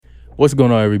What's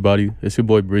going on, everybody? It's your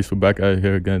boy Breeze. We're back out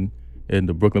here again in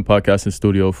the Brooklyn Podcasting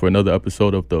Studio for another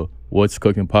episode of the What's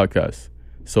Cooking podcast.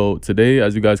 So today,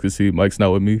 as you guys can see, Mike's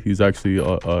not with me. He's actually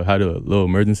had a little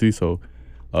emergency, so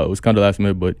it was kind of last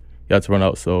minute, but he had to run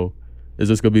out. So it's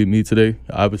just gonna be me today.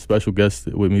 I have a special guest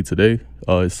with me today.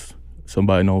 It's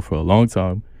somebody I know for a long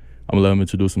time. I'm gonna let him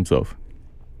introduce himself.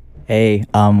 Hey,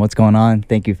 what's going on?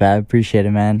 Thank you, Fab. Appreciate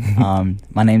it, man.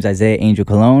 My name's Isaiah Angel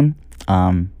Cologne,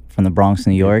 from the Bronx,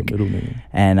 New York.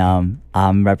 And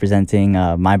I'm representing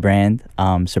my brand,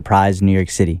 Surprise New York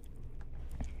City.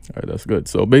 All right, that's good.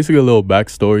 So basically a little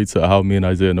backstory to how me and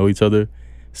Isaiah know each other.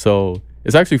 So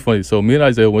it's actually funny. So me and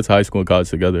Isaiah went to high school and college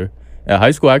together. At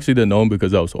high school, I actually didn't know him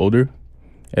because I was older.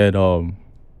 And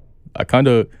I kind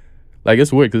of, like,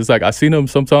 it's weird because it's like I seen him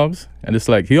sometimes. And it's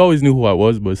like he always knew who I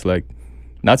was, but it's like,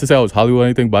 not to say I was Hollywood or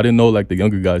anything, but I didn't know like the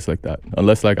younger guys like that.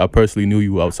 Unless like I personally knew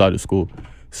you outside of school.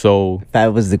 So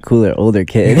Fab was the cooler, older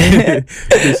kid.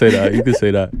 you could say that. You could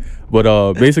say that.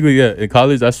 But basically, yeah, in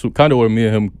college, that's kind of where me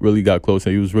and him really got close.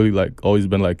 And he was really like always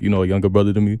been like, a younger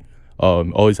brother to me.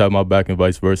 Always had my back and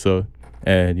vice versa.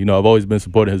 And, I've always been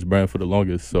supporting his brand for the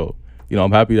longest. So,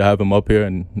 I'm happy to have him up here.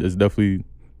 And there's definitely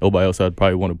nobody else I'd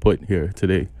probably want to put here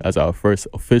today as our first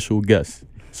official guest.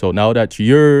 So now that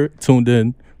you're tuned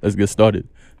in, let's get started.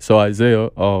 So Isaiah,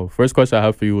 first question I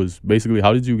have for you is basically,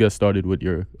 how did you get started with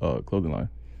your clothing line?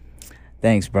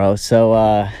 Thanks, bro. So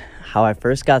how I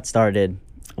first got started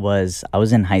was I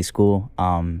was in high school.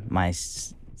 My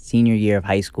senior year of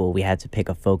high school, we had to pick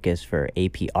a focus for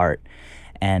AP Art.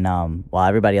 And while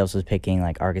everybody else was picking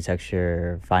like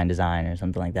architecture, fine design, or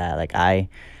something like that, like I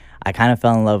kind of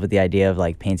fell in love with the idea of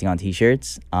like painting on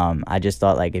t-shirts. I just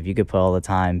thought like if you could put all the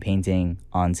time painting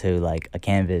onto like a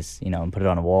canvas, and put it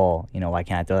on a wall, why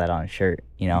can't I throw that on a shirt,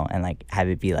 and like have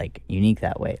it be like unique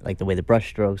that way, like the way the brush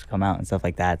strokes come out and stuff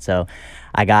like that. So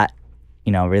I got,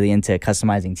 really into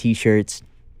customizing t-shirts.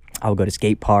 I would go to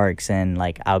skate parks and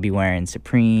like I would be wearing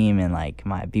Supreme and like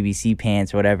my BBC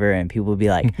pants or whatever, and people would be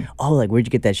like, "Oh, like where'd you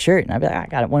get that shirt?" And I'd be like, "I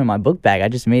got one in my book bag. I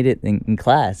just made it in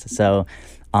class." So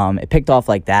it picked off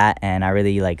like that, and I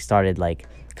really like started like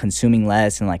consuming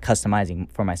less and like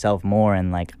customizing for myself more.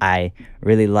 And like I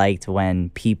really liked when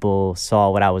people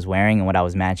saw what I was wearing and what I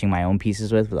was matching my own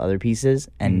pieces with other pieces,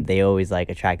 and they always like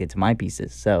attracted to my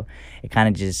pieces. So it kind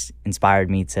of just inspired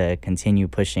me to continue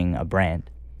pushing a brand.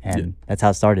 And that's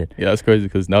how it started. Yeah, that's crazy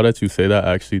because now that you say that,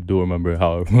 I actually do remember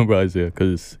how I remember Isaiah,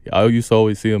 because I used to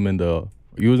always see him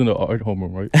he was in the art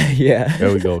homeroom, right? Yeah.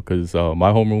 There we go, because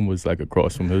my homeroom was like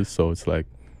across from his, so it's like,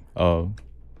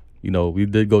 we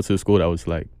did go to a school that was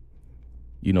like,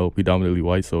 predominantly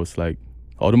white, so it's like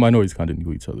all the minorities kind of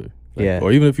knew each other. Like, Yeah.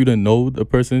 Or even if you didn't know the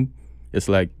person, it's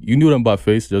like you knew them by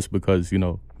face just because,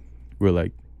 we're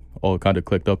like all kind of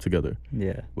clicked up together.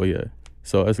 Yeah. But yeah,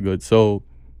 so that's good. So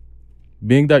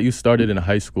being that you started in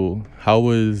high school, how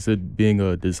was it being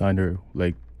a designer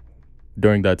like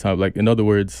during that time? Like, in other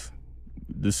words,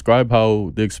 describe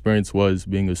how the experience was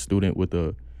being a student with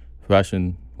a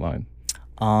fashion line.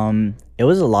 It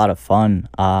was a lot of fun.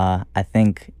 I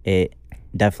think it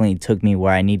definitely took me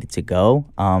where I needed to go,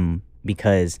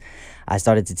 because I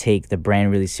started to take the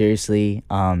brand really seriously.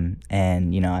 And,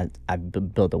 I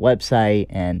built a website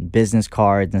and business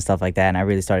cards and stuff like that. And I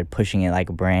really started pushing it like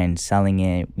a brand, selling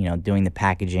it, doing the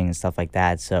packaging and stuff like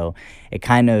that. So it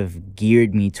kind of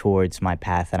geared me towards my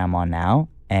path that I'm on now.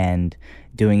 And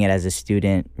doing it as a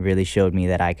student really showed me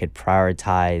that I could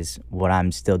prioritize what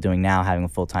I'm still doing now, having a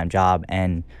full-time job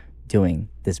and doing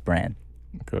this brand.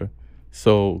 Okay.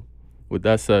 So with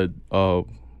that said,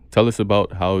 tell us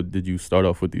about how did you start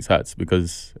off with these hats,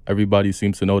 because everybody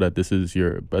seems to know that this is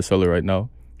your bestseller right now.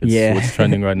 It's what's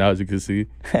trending right now, as you can see.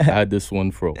 I had this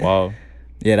one for a while.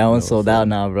 Yeah, that one's sold out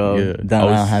now, bro. Yeah, I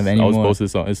don't have any I was more. posting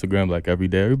this on Instagram like every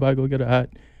day. Everybody go get a hat.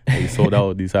 And we sold out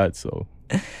with these hats, so.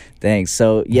 Thanks.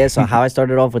 So so how I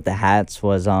started off with the hats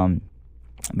was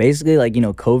basically like,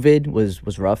 COVID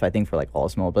was rough, I think, for like all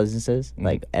small businesses.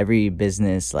 Like every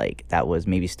business like that was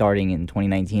maybe starting in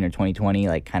 2019 or 2020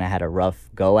 like kind of had a rough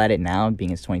go at it now,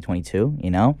 being it's 2022,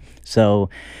 So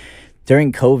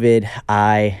during COVID,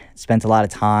 I spent a lot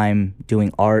of time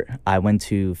doing art. I went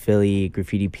to Philly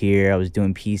Graffiti Pier. I was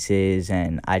doing pieces,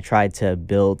 and I tried to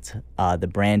build the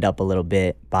brand up a little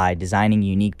bit by designing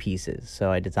unique pieces.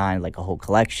 So I designed like a whole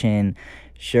collection,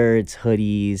 shirts,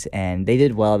 hoodies, and they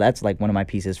did well. That's like one of my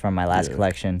pieces from my last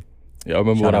collection. Yeah, I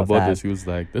remember when I bought this, he was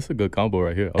like, "This is a good combo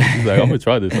right here." He's like, "I'm gonna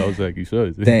try this." I was like, "You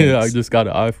should." I just got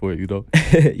an eye for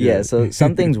it, Yeah, so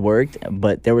some things worked,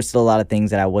 but there were still a lot of things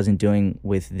that I wasn't doing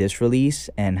with this release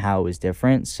and how it was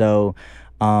different. So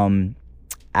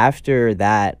after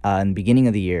that, in the beginning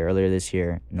of the year, earlier this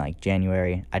year, in like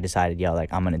January, I decided, yo,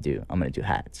 like I'm gonna do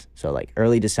hats. So like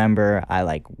early December, I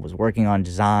like was working on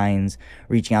designs,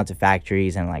 reaching out to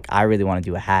factories, and like I really want to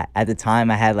do a hat. At the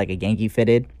time, I had like a Yankee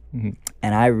fitted,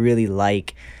 and I really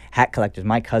like hat collectors.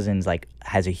 My cousin's like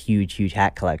has a huge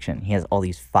hat collection. He has all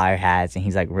these fire hats, and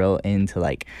he's like real into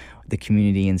like the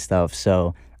community and stuff.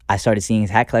 So I started seeing his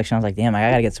hat collection. I was like, damn, I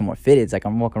gotta get some more fitteds. Like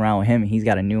I'm walking around with him and he's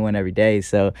got a new one every day.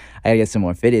 So I gotta get some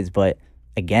more fitteds. But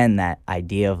again, that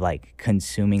idea of like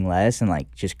consuming less and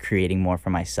like just creating more for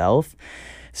myself.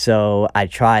 So I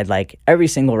tried like every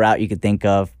single route you could think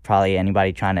of. Probably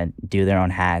anybody trying to do their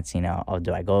own hats, you know, oh,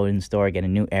 do I go in the store, get a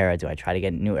New Era? Do I try to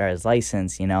get New Era's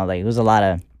license? You know, like it was a lot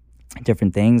of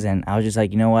different things. And I was just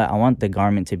like, you know what? I want the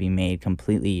garment to be made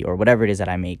completely, or whatever it is that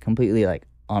I make, completely like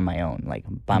on my own, like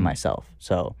by myself.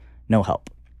 So no help.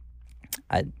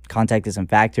 I contacted some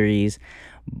factories,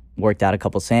 worked out a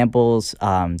couple samples,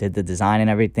 did the design and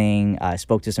everything. I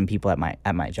spoke to some people at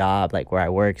my job, like where I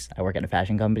work at a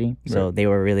fashion company. So they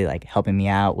were really like helping me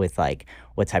out with like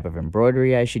what type of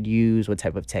embroidery I should use, what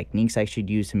type of techniques I should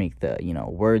use to make the, you know,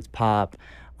 words pop.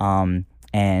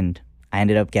 And I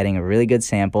ended up getting a really good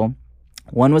sample.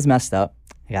 One was messed up.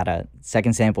 I got a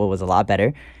second sample, was a lot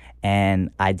better. And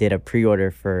I did a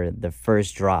pre-order for the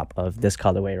first drop of this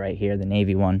colorway right here, the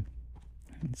navy one.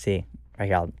 Let's see, right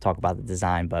here, I'll talk about the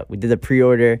design. But we did the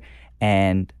pre-order,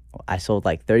 and I sold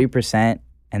like 30%.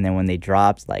 And then when they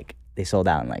dropped, like they sold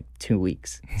out in like 2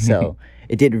 weeks. So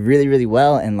it did really, really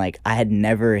well. And like I had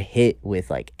never hit with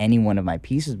like any one of my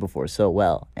pieces before so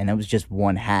well. And it was just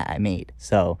one hat I made.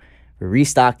 So we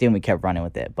restocked it and we kept running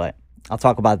with it. But I'll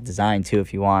talk about the design too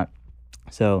if you want.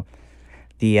 So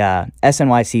the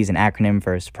SNYC is an acronym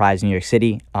for Surprise New York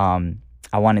City.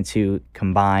 I wanted to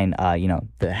combine, you know,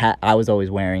 the hat I was always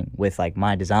wearing with like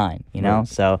my design, you know.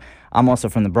 So I'm also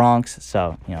from the Bronx,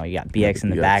 so you know you got BX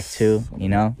in the back too, you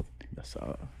know. That's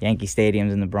Yankee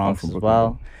Stadium's in the Bronx as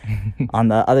well. On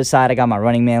the other side, I got my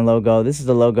Running Man logo. This is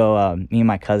the logo me and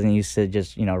my cousin used to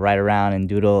just, you know, ride around and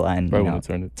doodle and you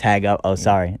know, tag up. Oh,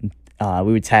 sorry,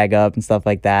 we would tag up and stuff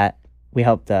like that. We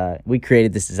helped. We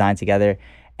created this design together.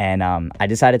 And I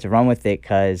decided to run with it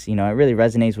because, you know, it really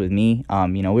resonates with me.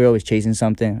 You know, we're always chasing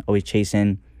something, always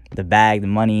chasing the bag, the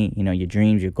money, you know, your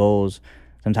dreams, your goals.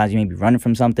 Sometimes you may be running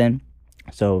from something.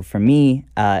 So for me,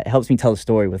 it helps me tell a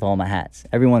story with all my hats.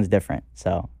 Everyone's different.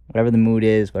 So whatever the mood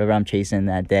is, whatever I'm chasing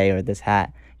that day or this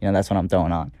hat, you know, that's what I'm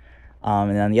throwing on. And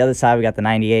then on the other side, we got the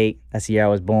 98. That's the year I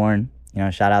was born. You know,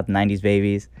 shout out the 90s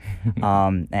babies.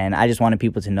 And I just wanted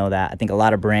people to know that. I think a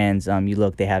lot of brands, you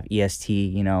look, they have EST,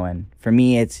 you know, and for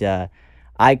me, it's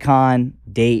icon,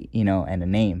 date, you know, and a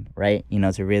name, right? You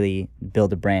know, to really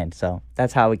build a brand. So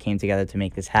that's how we came together to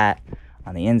make this hat.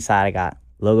 On the inside, I got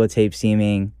logo tape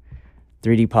seaming,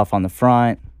 3D puff on the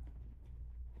front.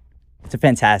 It's a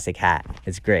fantastic hat.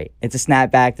 It's great. It's a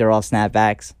snapback. They're all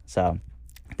snapbacks. So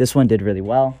this one did really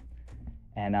well.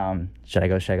 And should I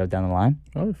go down the line?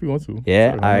 Oh, if you want to.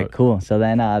 Yeah. All right. Cool. So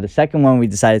then the second one we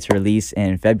decided to release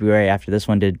in February after this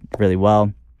one did really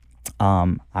well.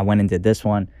 I went and did this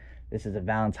one. This is a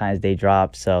Valentine's Day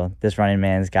drop. So this Running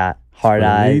Man's got hard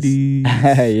eyes.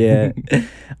 Yeah.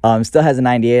 Still has a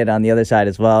 98 on the other side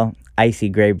as well. Icy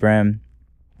gray brim.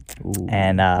 Ooh,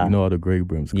 and you know how the gray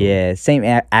brims go. Yeah. Same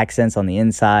accents on the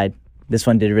inside. This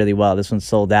one did really well. This one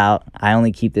sold out. I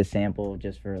only keep this sample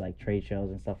just for like trade shows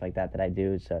and stuff like that I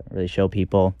do to really show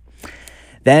people.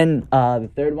 Then the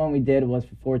third one we did was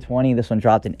for 420. This one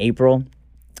dropped in April.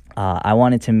 I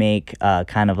wanted to make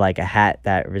kind of like a hat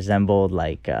that resembled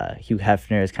like Hugh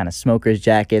Hefner's kind of smoker's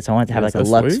jackets. I wanted to have like a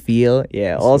luxe feel.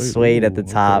 Yeah, all suede at the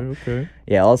top. Okay.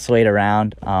 Yeah, all suede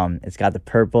around. It's got the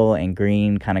purple and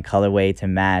green kind of colorway to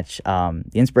match. The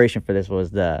inspiration for this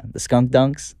was the skunk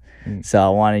dunks. So I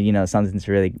wanted, you know, something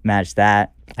to really match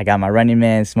that. I got my Running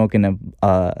Man smoking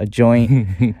a joint,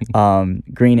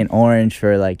 green and orange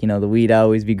for like, you know, the weed I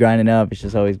always be grinding up. It's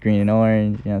just always green and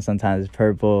orange. You know, sometimes it's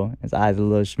purple. His eyes a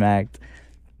little smacked.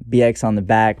 BX on the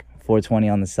back, 420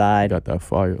 on the side. Got that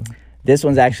fire. This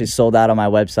one's actually sold out on my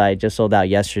website. Just sold out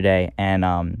yesterday,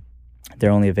 and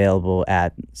they're only available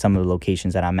at some of the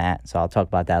locations that I'm at. So I'll talk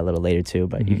about that a little later too.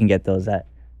 But you can get those at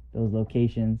those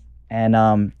locations. And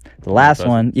the last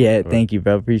one, thank you,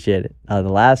 bro, appreciate it. The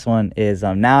last one is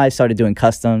now I started doing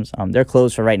customs. They're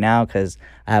closed for right now because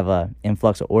I have a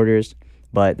influx of orders.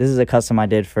 But this is a custom I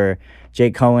did for Jay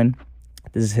Cohen.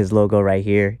 This is his logo right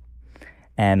here.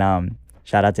 And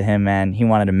shout out to him, man. He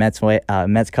wanted a Mets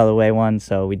colorway one,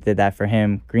 so we did that for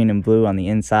him. Green and blue on the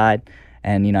inside.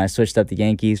 And, you know, I switched up the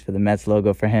Yankees for the Mets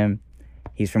logo for him.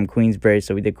 He's from Queensbridge,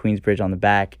 so we did Queensbridge on the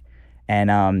back.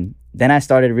 And then I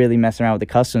started really messing around with the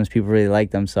customs. People really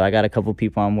like them, so I got a couple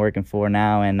people I'm working for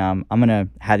now, and I'm gonna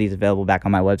have these available back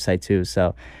on my website too.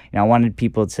 So, I wanted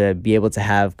people to be able to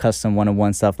have custom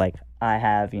one-of-one stuff like I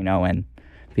have, and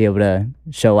be able to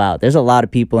show out. There's a lot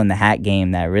of people in the hat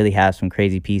game that really have some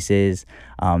crazy pieces.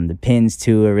 The pins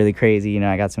too are really crazy.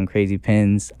 I got some crazy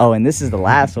pins. Oh, and this is the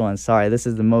last one. Sorry, this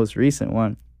is the most recent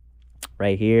one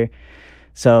right here.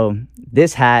 So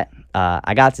this hat,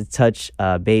 I got to touch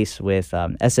base with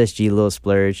SSG Lil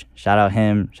Splurge. Shout out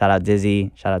him. Shout out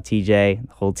Dizzy. Shout out TJ,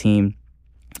 the whole team.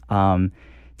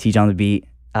 TJ on the beat.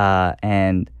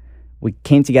 And we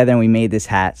came together and we made this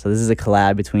hat. So this is a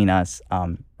collab between us.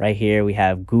 Right here we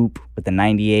have Goop with the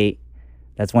 98.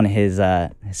 That's one of his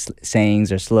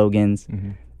sayings or slogans.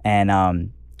 Mm-hmm.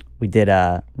 And we did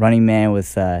Running Man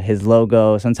with his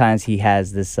logo. Sometimes he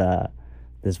has this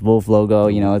wolf logo,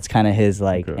 it's kind of his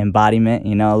embodiment,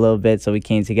 a little bit. So we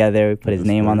came together, we put his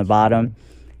name on the bottom.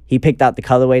 He picked out the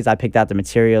colorways, I picked out the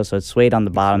material. So it's suede on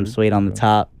the bottom, suede on the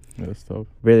top. Yeah, that's tough.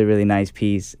 Really, really nice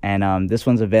piece. And this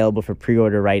one's available for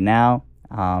pre-order right now.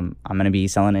 I'm going to be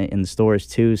selling it in the stores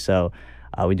too. So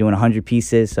we're doing 100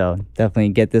 pieces. So definitely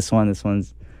get this one. This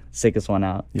one's the sickest one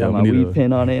out. Yeah, got my weed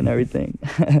pin on it and everything.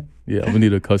 Yeah, I'm gonna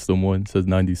need a custom one. It says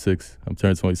 96. I'm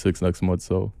turning 26 next month,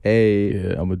 so hey,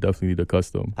 yeah, I'm gonna definitely need a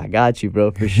custom. I got you,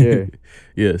 bro, for sure.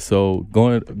 Yeah, so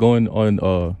going on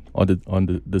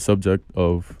the subject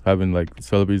of having like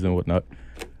celebrities and whatnot,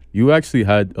 you actually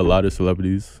had a lot of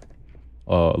celebrities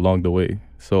along the way.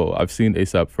 So I've seen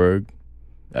ASAP Ferg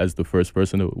as the first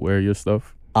person to wear your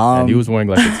stuff. And he was wearing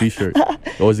like a t-shirt.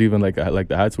 It was even like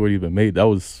the hats were even made. That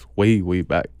was way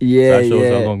back. Yeah, so that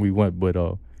shows how long we went. But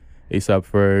ASAP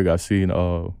Ferg, I've seen.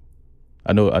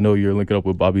 I know you're linking up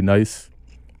with Bobby Nice.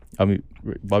 I mean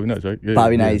Bobby Nice, right? Yeah,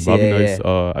 Bobby Nice. Bobby Nice.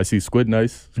 Yeah. I see Squid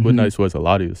Nice. Squid Nice wears a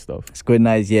lot of your stuff. Squid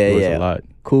Nice, yeah. A lot.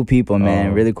 Cool people,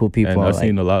 man. Really cool people. And I've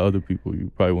seen a lot of other people you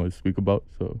probably want to speak about.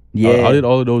 So yeah, how did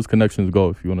all of those connections go?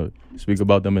 If you want to speak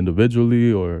about them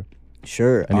individually or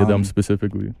sure, any of them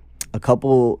specifically. A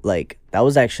couple, that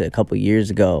was actually a couple years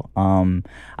ago.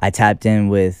 I tapped in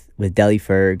with Deli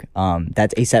Ferg.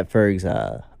 That's ASAP Ferg's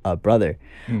brother.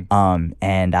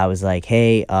 And I was like,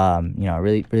 hey, I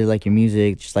really like your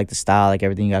music, just like the style, like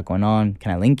everything you got going on.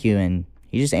 Can I link you? And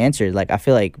he just answered. I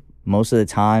feel like most of the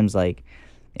times,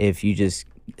 if you just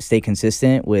stay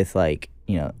consistent with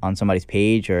on somebody's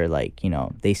page or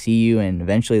they see you and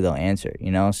eventually they'll answer,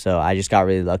 so I just got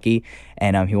really lucky.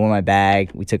 And he wore my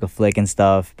bag, we took a flick and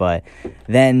stuff. But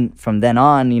then from then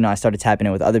on, I started tapping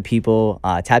in with other people.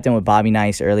 Tapped in with Bobby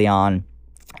Nice early on,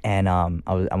 and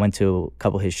I went to a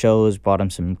couple of his shows, brought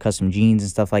him some custom jeans and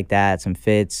stuff like that, some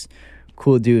fits.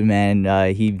 Cool dude,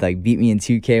 man. He beat me in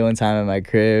 2K one time at my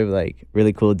crib.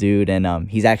 Really cool dude. And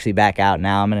he's actually back out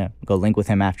now. I'm gonna go link with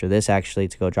him after this actually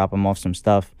to go drop him off some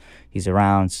stuff. He's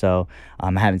around, so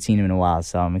I haven't seen him in a while,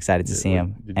 so I'm excited to see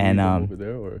him. Did you leave him over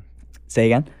there or? Say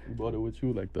again? You bought it with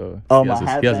you,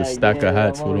 he has a stack of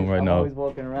hats with him right now. I'm always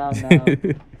walking around now.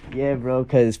 Yeah, bro.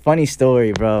 Cause funny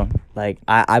story, bro.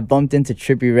 I bumped into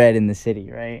Trippie Redd in the city,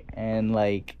 right? And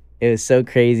it was so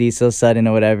crazy, so sudden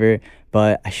or whatever.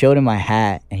 But I showed him my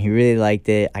hat, and he really liked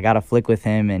it. I got a flick with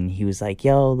him, and he was like,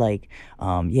 yo,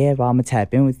 yeah, bro, I'm going to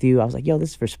tap in with you. I was like, yo, this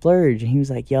is for Splurge. And he was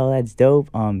like, yo, that's dope.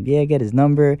 Yeah, get his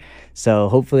number. So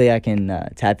hopefully I can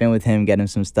tap in with him, get him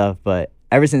some stuff. But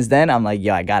ever since then, I'm like,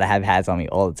 yo, I got to have hats on me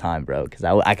all the time, bro, because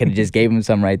I could have just gave him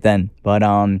some right then. But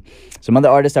some other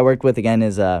artists I worked with, again,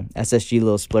 is SSG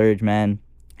Lil Splurge, man.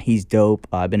 He's dope.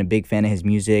 I've been a big fan of his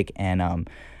music, and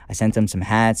I sent him some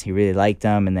hats. He really liked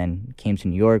them, and then came to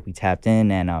New York. We tapped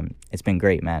in, and it's been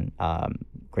great, man.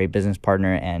 Great business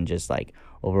partner, and just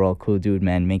overall cool dude,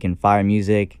 man. Making fire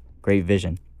music, great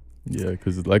vision. Yeah,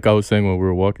 because like I was saying when we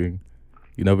were walking,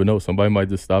 you never know. Somebody might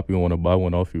just stop you and want to buy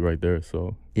one off you right there.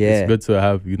 So yeah, it's good to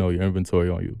have your inventory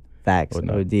on you. Facts,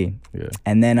 OD. Yeah.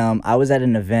 And then I was at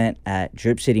an event at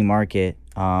Drip City Market.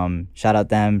 Shout out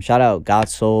them. Shout out God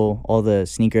Soul. All the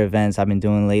sneaker events I've been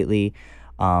doing lately.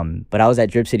 But I was at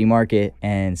Drip City Market,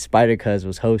 and Spider Cuz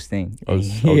was hosting. I was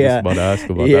just about to ask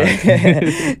about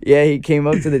that. Yeah, he came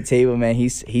up to the table, man.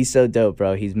 He's so dope,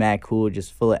 bro. He's mad cool,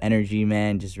 just full of energy,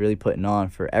 man. Just really putting on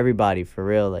for everybody, for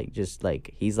real.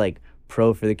 He's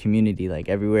pro for the community.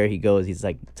 Everywhere he goes, he's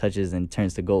touches and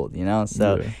turns to gold,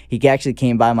 So yeah. He actually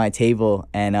came by my table,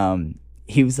 and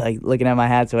he was looking at my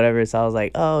hats or whatever. So I was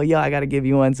like, oh, yo, I got to give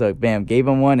you one. So bam, gave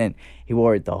him one, and he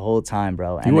wore it the whole time,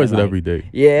 bro. He wears it every day.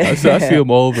 Yeah. I see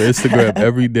him all over Instagram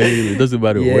every day. It doesn't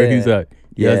matter where he's at.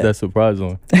 He has that surprise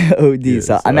on. OD. Yeah,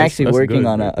 so I'm actually working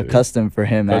on a custom for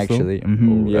him, actually.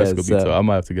 Mm-hmm. Oh, that's gonna be tough. I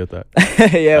might have to get that.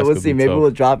 Yeah, we'll see. Maybe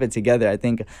we'll drop it together. I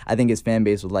think his fan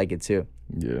base would like it too.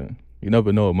 Yeah. you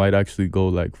never know. It might actually go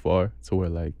like far to where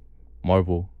like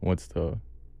Marvel wants to,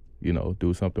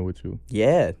 do something with you.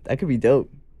 Yeah, that could be dope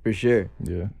for sure.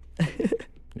 Yeah.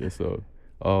 Yeah. So,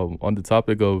 on the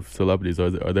topic of celebrities,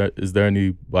 is there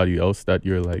anybody else that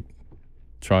you're like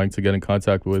trying to get in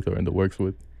contact with or in the works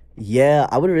with? Yeah,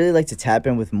 I would really like to tap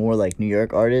in with more like New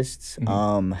York artists,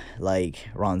 like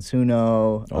Ron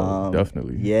Suno. Oh,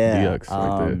 definitely. Yeah, DX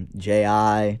right there.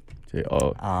 J.I.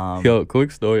 Yo,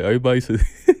 quick story. Everybody should.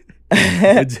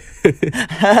 I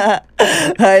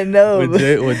know.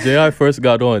 When J.I. first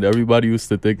got on, everybody used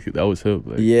to think that was him.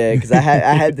 Like. Yeah, because I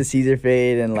had the Caesar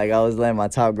fade and like I was letting my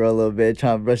top grow a little bit,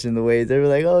 trying to brush in the waves. They were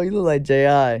like, "Oh, you look like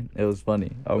J.I." It was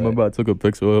funny. I remember I took a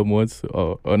picture of him once,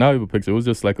 or not even a picture. It was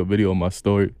just like a video on my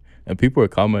story, and people were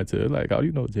commenting like, "How do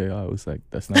you know J.I.?" I was like,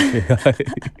 "That's not J.I."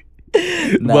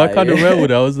 Nah, but I kind of ran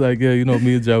with it. I was like, "Yeah,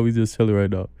 me and J.I. we just chilling right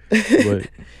now." But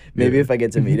maybe if I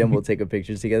get to meet him, we'll take a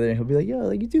picture together, and he'll be like, "Yo,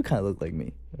 like you do kind of look like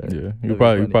me." Yeah, you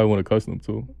probably want to custom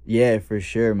too. Yeah, for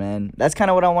sure, man. That's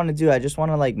kind of what I want to do. I just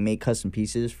want to like make custom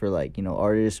pieces for like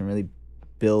artists and really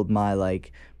build my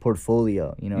like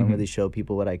portfolio, and really show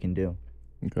people what I can do.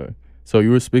 Okay. So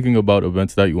you were speaking about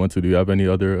events that you went to. Do you have any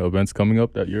other events coming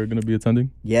up that you're gonna be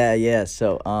attending? Yeah.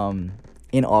 So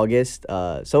in August,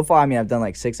 so far, I mean, I've done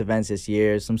like 6 events this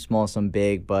year, some small, some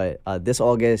big, but this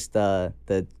August, the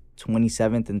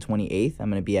 27th and 28th, I'm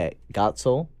gonna be at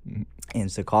Gotzol in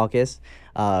Secaucus,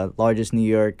 largest New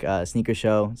York sneaker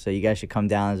show. So you guys should come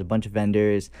down. There's a bunch of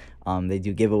vendors. They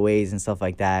do giveaways and stuff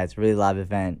like that. It's a really live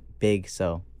event, big.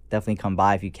 So definitely come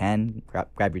by if you can.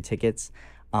 Grab your tickets.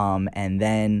 And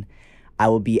then I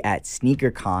will be at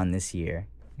SneakerCon this year.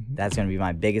 That's gonna be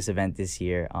my biggest event this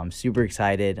year. I'm super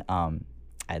excited.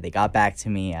 They got back to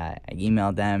me. I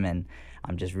emailed them, and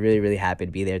I'm just really, really happy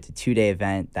to be there. It's a 2-day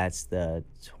event. That's the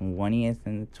 20th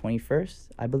and the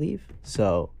 21st, I believe.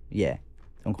 So yeah,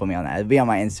 don't quote me on that. It'll be on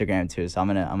my Instagram too, so I'm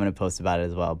gonna post about it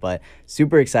as well. But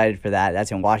super excited for that.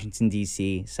 That's in Washington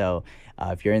D.C. So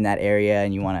if you're in that area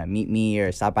and you want to meet me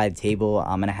or stop by the table,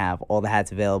 I'm gonna have all the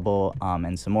hats available,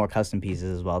 and some more custom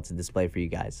pieces as well to display for you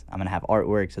guys. I'm gonna have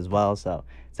artworks as well, so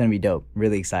it's gonna be dope.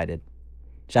 Really excited.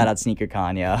 Shout out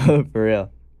SneakerCon, yeah, for real.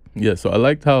 Yeah, so I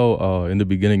liked how in the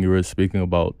beginning you were speaking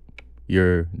about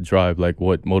your drive, like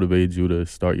what motivated you to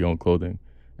start your own clothing.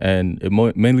 And it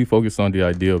mainly focused on the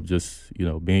idea of just,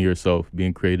 being yourself,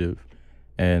 being creative.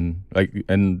 And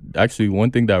actually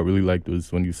one thing that I really liked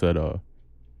was when you said it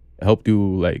helped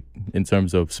you like in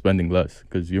terms of spending less,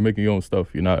 because you're making your own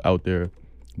stuff. You're not out there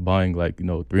buying like,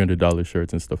 $300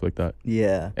 shirts and stuff like that.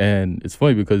 Yeah. And it's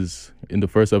funny because in the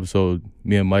first episode,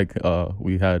 me and Mike,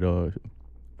 we had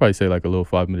probably say like a little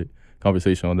 5-minute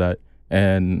conversation on that,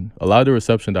 and a lot of the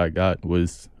reception that I got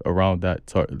was around that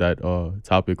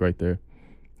topic right there.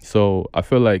 So I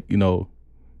feel like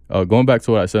going back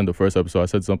to what I said in the first episode, I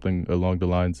said something along the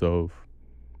lines of,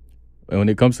 when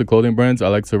it comes to clothing brands, I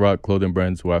like to rock clothing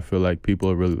brands where I feel like people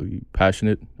are really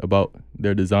passionate about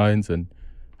their designs and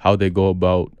how they go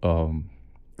about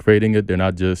creating it. They're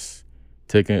not just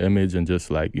taking an image and just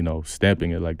like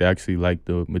stamping it. Like they actually like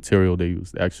the material they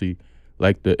use. They actually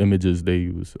like the images they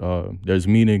use. There's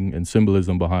meaning and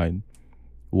symbolism behind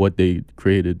what they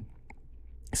created.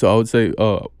 So I would say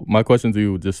my question to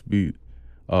you would just be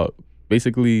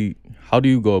basically, how do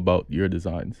you go about your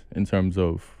designs in terms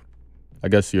of, I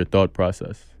guess, your thought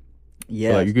process?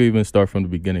 Yeah. So, like you could even start from the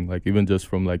beginning, like even just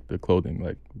from like the clothing,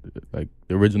 like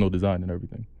the original design and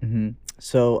everything.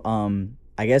 So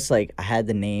I guess like I had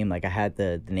the name, like I had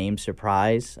the name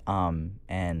Surprise,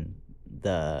 and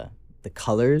the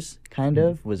colors kind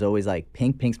of was always like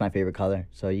pink. Pink's my favorite color,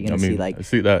 so you're gonna see like I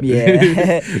see that.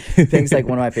 Yeah. Pink's like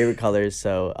one of my favorite colors,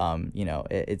 so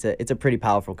it's a pretty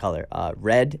powerful color.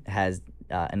 Red has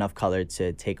enough color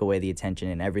to take away the attention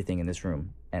and everything in this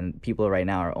room, and people right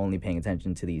now are only paying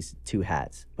attention to these 2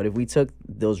 hats. But if we took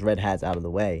those red hats out of the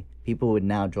way, people would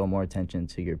now draw more attention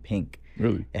to your pink.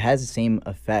 Really? It has the same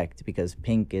effect because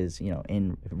pink is,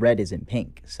 red isn't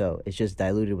pink. So it's just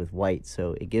diluted with white.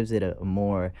 So it gives it a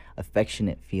more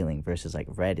affectionate feeling versus like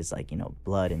red is like,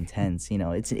 blood intense.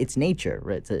 It's nature.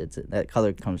 Right? That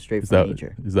color comes straight from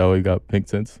nature. Is that why you got pink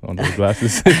tints on those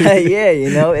glasses?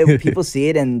 Yeah, people see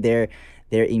it and they're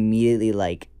immediately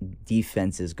like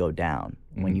defenses go down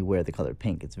when you wear the color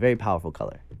pink. It's a very powerful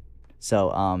color.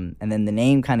 So, and then the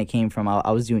name kind of came from,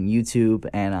 I was doing YouTube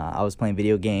and I was playing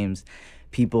video games.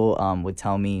 People would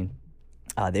tell me,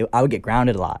 I would get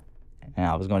grounded a lot. And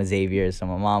I was going to Xavier's, so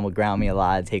my mom would ground me a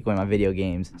lot, take away my video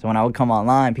games. So when I would come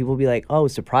online, people would be like, oh,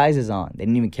 Surprise is on. They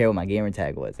didn't even care what my gamer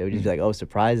tag was. They would just be like, oh,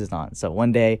 Surprise is on. So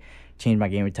one day, changed my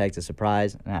gamer tag to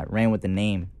Surprise, and I ran with the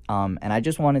name. And I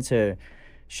just wanted to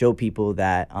show people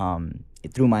that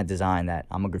through my design that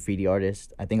I'm a graffiti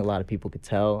artist. I think a lot of people could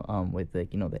tell with the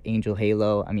the angel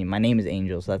halo. I mean, my name is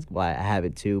Angel, so that's why I have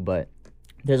it too. But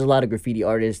there's a lot of graffiti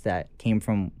artists that came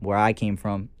from where I came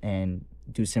from and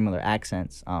do similar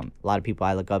accents. A lot of people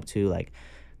I look up to, like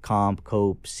Comp,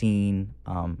 Cope, Scene.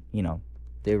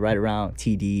 They're right around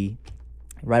TD,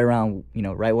 right around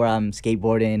right where I'm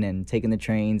skateboarding and taking the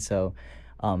train. So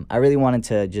I really wanted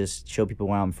to just show people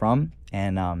where I'm from,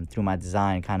 and through my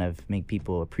design, kind of make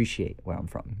people appreciate where I'm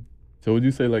from. So would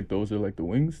you say like those are like the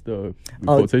wings, the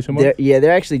quotation marks?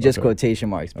 They're actually just quotation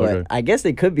marks, but I guess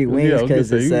they could be wings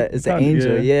because it's an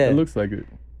angel. Yeah, it looks like it.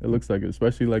 It looks like it,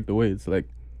 especially like the way it's like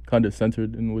kind of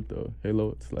centered in with the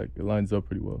halo. It's like it lines up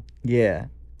pretty well. Yeah.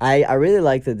 I really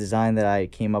like the design that I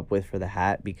came up with for the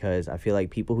hat because I feel like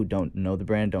people who don't know the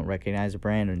brand, don't recognize the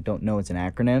brand, and don't know it's an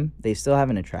acronym, they still have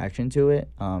an attraction to it.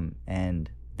 And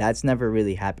that's never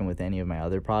really happened with any of my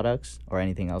other products or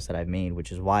anything else that I've made,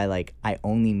 which is why like I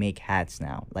only make hats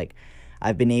now. Like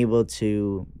I've been able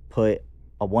to put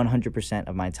a 100%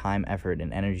 of my time, effort,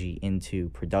 and energy into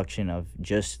production of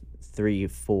just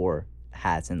 3-4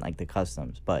 hats and like the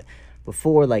customs. But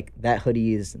before, like, that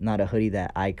hoodie is not a hoodie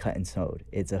that I cut and sewed.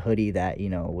 It's a hoodie that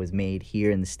was made here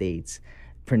in the States,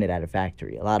 printed at a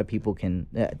factory. A lot of people can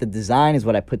the design is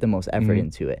what I put the most effort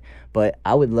into it, but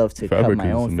I would love to cut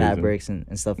my own fabrics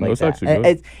and stuff like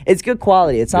that. It's good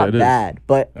quality. It's not bad,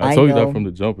 but I told you that from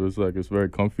the jump. It's like it's very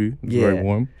comfy. It's very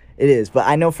warm. It is, but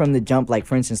I know from the jump, like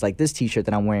for instance, like this T-shirt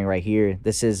that I'm wearing right here.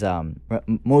 This is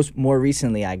more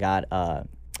recently I got a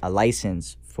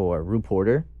license for Rue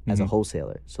Porter as a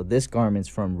wholesaler. So this garment's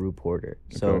from Rue Porter.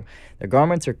 So their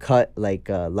garments are cut like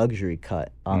a luxury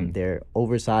cut. They're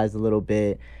oversized a little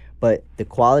bit, but the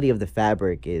quality of the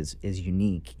fabric is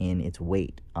unique in its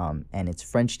weight. And it's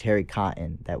French terry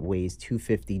cotton that weighs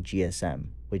 250 GSM,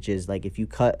 which is like if you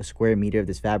cut a square meter of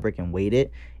this fabric and weighed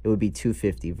it, it would be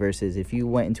 250 versus if you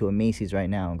went into a Macy's right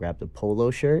now and grabbed a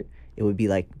polo shirt, it would be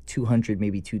like 200,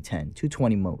 maybe 210,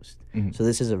 220 most. So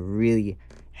this is a really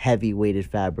heavy weighted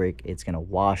fabric. It's gonna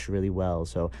wash really well.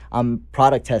 So I'm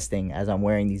product testing as I'm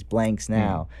wearing these blanks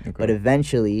now. But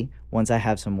eventually, once I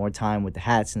have some more time with the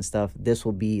hats and stuff, this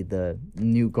will be the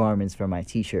new garments for my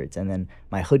T-shirts, and then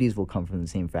my hoodies will come from the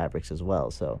same fabrics as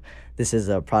well. So this is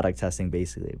a product testing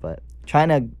basically, but trying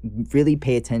to really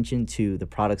pay attention to the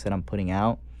products that I'm putting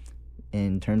out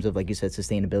in terms of, like you said,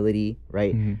 sustainability,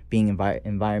 right? Being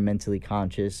environmentally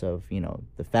conscious of,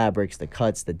 the fabrics, the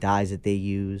cuts, the dyes that they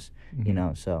use,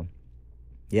 so,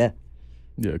 yeah.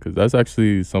 Yeah, because that's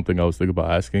actually something I was thinking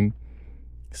about asking.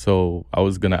 So I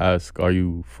was going to ask, are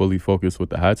you fully focused with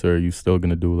the hats, or are you still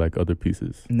going to do, like, other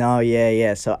pieces? No,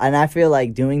 yeah. So, and I feel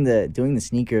like doing the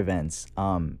sneaker events,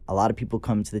 a lot of people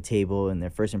come to the table, and their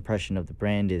first impression of the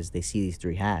brand is they see these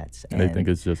 3 hats. And they think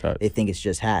it's just hats. They think it's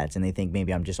just hats, and they think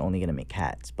maybe I'm just only going to make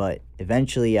hats. But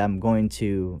eventually, I'm going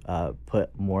to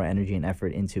put more energy and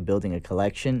effort into building a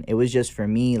collection. It was just, for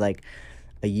me, like,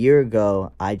 a year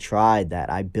ago, I tried that.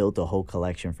 I built a whole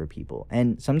collection for people.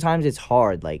 And sometimes it's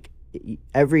hard, like,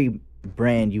 every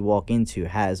brand you walk into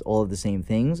has all of the same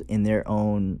things in their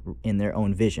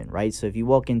own vision, right? So if you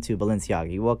walk into Balenciaga,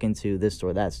 you walk into this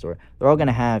store, that store, they're all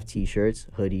gonna have T-shirts,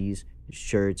 hoodies,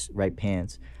 shirts, right,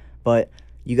 pants, but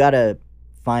you gotta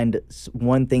find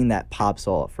one thing that pops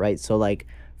off, right? So like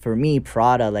for me,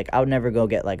 Prada, like I would never go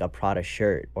get like a Prada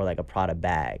shirt or like a Prada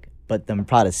bag, but them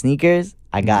Prada sneakers,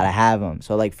 I gotta have them.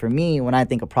 So like for me, when I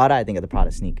think of Prada, I think of the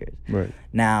Prada sneakers. Right.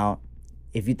 Now,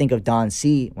 if you think of Don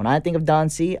C, when I think of Don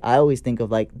C, I always think of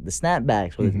like the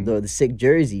snapbacks or the sick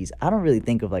jerseys. I don't really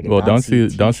think of like a Don C.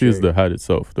 Don C is the hat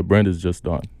itself. The brand is just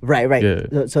Don. Right.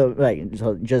 Yeah.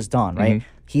 So just Don, right?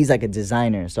 He's like a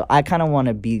designer. So I kind of want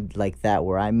to be like that,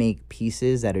 where I make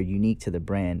pieces that are unique to the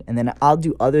brand. And then I'll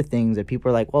do other things that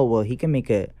people are like, oh, well, he can make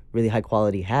a really high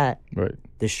quality hat. Right.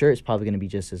 The shirt is probably going to be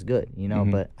just as good,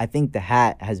 But I think the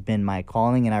hat has been my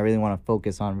calling, and I really want to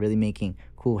focus on really making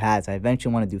cool hats. I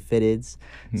eventually want to do fitteds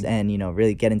and,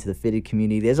 really get into the fitted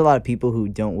community. There's a lot of people who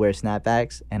don't wear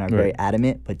snapbacks and are very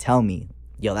adamant, but tell me,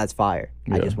 yo, that's fire.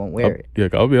 I just won't wear it. Yeah,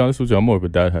 I'll be honest with you, I'm more of a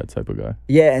dad hat type of guy.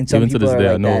 Yeah, and some even people to this are day,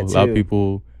 like I know that a lot too. of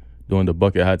people doing the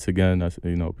bucket hats again.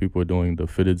 People are doing the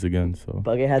fitteds again. So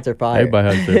bucket hats are fire.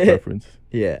 Everybody has their preference.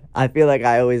 Yeah, I feel like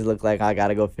I always look like I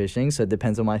gotta go fishing, so it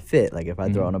depends on my fit. Like if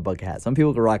I throw on a bucket hat, some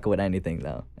people can rock it with anything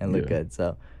though and look good.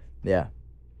 So, yeah.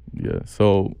 Yeah.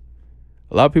 So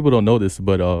a lot of people don't know this,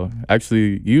 but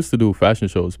actually, you used to do fashion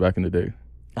shows back in the day.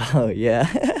 Oh yeah.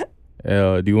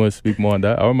 Do you want to speak more on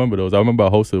that? I remember those. I remember I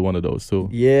hosted one of those too.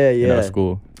 Yeah. In our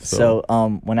school. So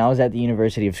when I was at the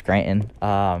University of Scranton,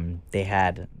 they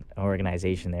had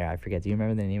organization there. I forget. Do you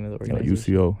remember the name of the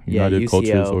organization? UCO, Yeah, United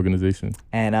Cultures UCO. Organization.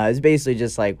 And it's basically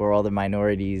just like where all the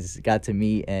minorities got to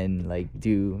meet and like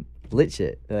do lit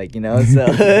shit, like, you know. So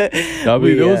I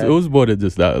mean, it was more than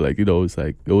just that. Like, you know,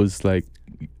 it was like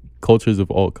cultures of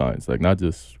all kinds, like not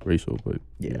just racial, but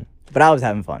yeah. But I was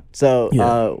having fun. So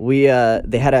Yeah.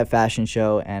 they had a fashion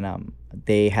show, and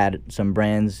they had some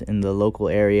brands in the local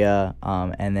area,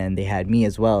 and then they had me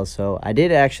as well. So I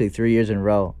did it actually 3 years in a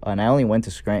row, and I only went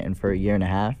to Scranton for a year and a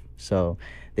half. So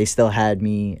they still had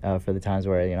me for the times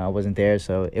where, you know, I wasn't there.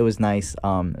 So it was nice.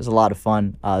 It was a lot of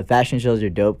fun. Fashion shows are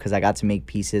dope because I got to make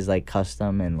pieces like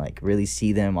custom and like really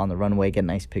see them on the runway, get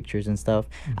nice pictures and stuff.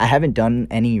 I haven't done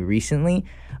any recently,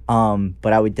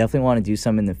 but I would definitely want to do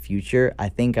some in the future. I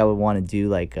think I would want to do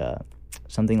like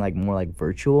something like more like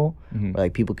virtual, where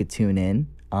like people could tune in,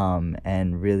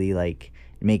 and really like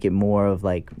make it more of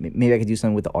like maybe I could do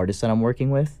something with the artists that I'm working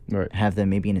with, Right. have them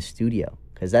maybe in a studio,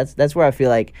 because that's where I feel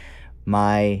like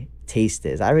my taste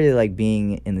is. I really like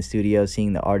being in the studio,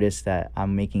 seeing the artists that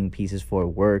I'm making pieces for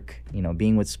work, you know,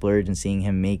 being with Splurge and seeing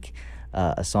him make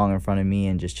a song in front of me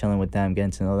and just chilling with them,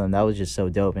 getting to know them. That was just so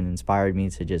dope and inspired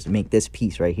me to just make this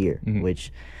piece right here,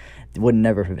 which would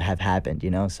never have happened,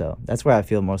 you know. So that's where I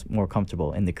feel more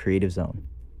comfortable, in the creative zone.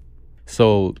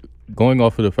 So going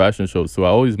off of the fashion show, so I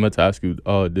always meant to ask you,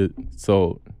 I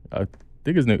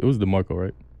think his name, it was DeMarco,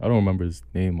 right? I don't remember his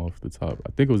name off the top.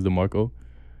 I think it was DeMarco.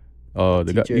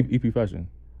 The guy, Teacher? EP Fashion.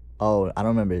 Oh, I don't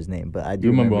remember his name, but I do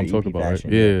You remember what I'm EP talking about, Fashion,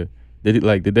 right?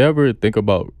 Yeah. Did they ever think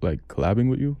about like collabing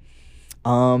with you?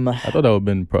 I thought that would have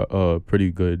been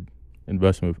pretty good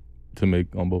investment to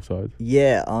make on both sides.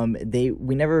 Yeah,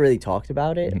 we never really talked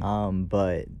about it,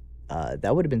 but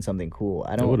that would have been something cool.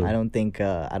 I don't think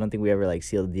we ever like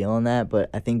sealed the deal on that, but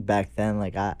I think back then,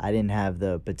 like, I didn't have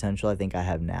the potential I think I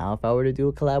have now. If I were to do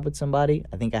a collab with somebody,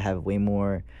 I think I have way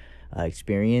more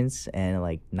experience and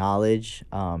like knowledge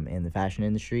in the fashion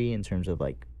industry in terms of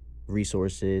like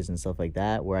resources and stuff like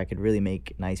that, where I could really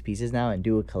make nice pieces now and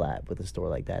do a collab with a store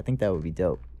like that. I think that would be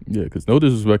dope. Yeah, because no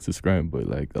disrespect to Scram, but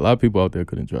like a lot of people out there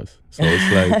couldn't dress. So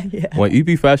it's like Yeah. when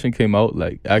EP Fashion came out,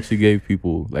 like actually gave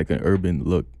people like an urban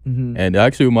look. And it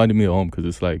actually reminded me of home because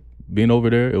it's like being over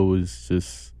there, it was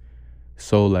just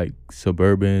so like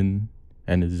suburban,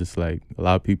 and it's just like a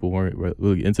lot of people weren't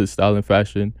really into style and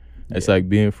fashion. It's like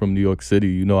being from New York City,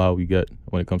 you know how we get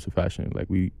when it comes to fashion. Like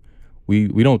we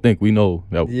don't think we know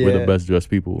that we're the best dressed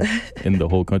people in the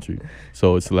whole country.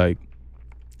 So it's like,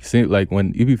 like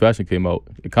when EP Fashion came out,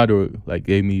 it kind of like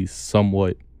gave me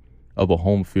somewhat of a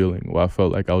home feeling where I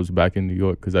felt like I was back in New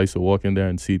York, because I used to walk in there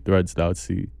and see threads that I'd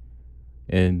see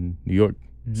in New York.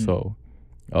 So,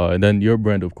 and then your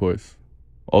brand, of course,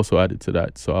 also added to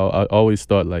that. So I always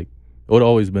thought like it would have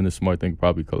always been a smart thing to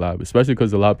probably collab, especially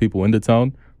because a lot of people in the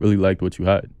town really liked what you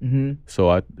had. So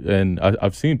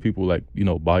I've seen people like, you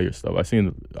know, buy your stuff.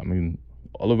 I mean,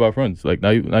 all of our friends, like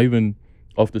not even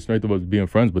off the strength of us being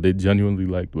friends, but they genuinely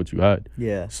liked what you had.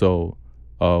 Yeah. So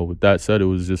with that said, it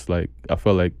was just like I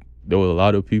felt like there were a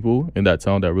lot of people in that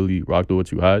town that really rocked with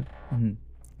what you had,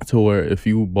 to where if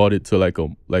you bought it to like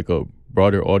a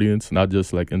broader audience, not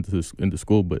just like into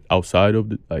school, but outside of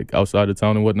the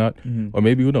town and whatnot, or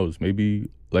maybe who knows, maybe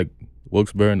like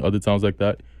Wilkes-Barre and other towns like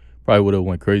that, probably would have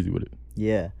went crazy with it.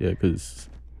 Yeah. Yeah, because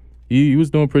he was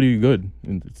doing pretty good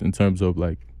in terms of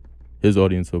like his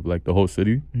audience of like the whole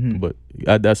city, but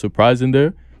add that surprise in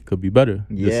there, could be better.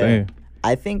 Just saying.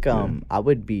 I think I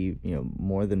would be, you know,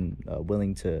 more than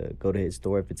willing to go to his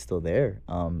store if it's still there.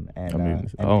 And I mean,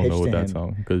 and I don't pitch know what to that him.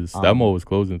 town, because that mall was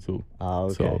closing too. Oh,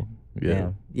 okay. So yeah.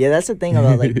 Damn. Yeah, that's the thing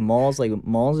about like malls. Like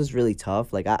malls is really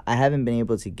tough. Like I haven't been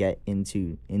able to get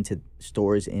into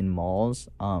stores in malls.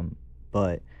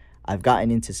 But I've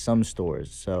gotten into some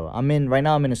stores. So right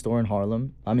now I'm in a store in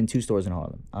Harlem. I'm in 2 stores in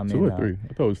Harlem. Two or three?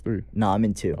 I thought it was 3. No, I'm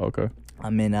in 2. Okay.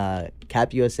 I'm in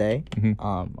Cap USA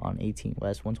on 18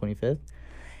 West 125th.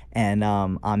 And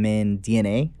I'm in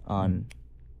DNA on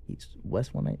East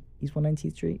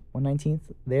 119th Street, 119th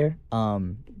there.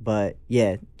 But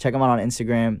yeah, check them out on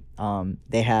Instagram.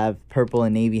 They have purple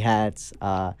and navy hats.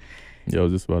 Yeah, I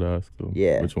was just about to ask. So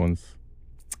Yeah. which ones?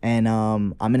 And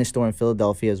I'm in a store in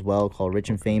Philadelphia as well called Rich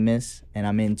and Famous. And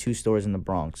I'm in 2 stores in the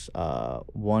Bronx.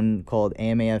 One called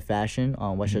AMAF Fashion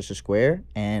on Westchester Square.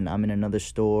 And I'm in another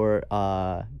store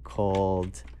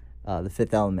called The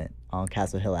Fifth Element on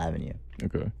Castle Hill Avenue.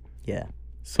 Okay. Yeah.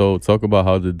 So talk about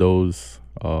how did those,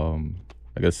 I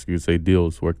guess you could say,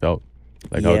 deals worked out.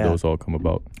 Like how did those all come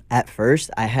about? At first,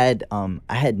 I had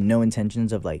no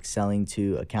intentions of like selling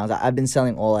to accounts. I've been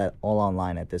selling all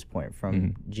online at this point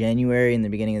from January in the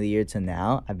beginning of the year to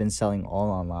now. I've been selling all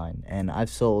online, and I've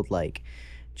sold like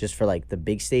just for like the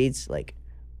big states like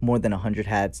more than 100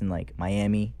 hats in like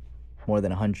Miami, more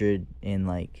than 100 in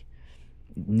like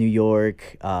New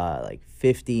York, like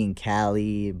 50 in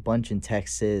Cali, a bunch in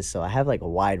Texas. So I have like a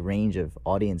wide range of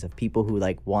audience of people who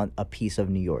like want a piece of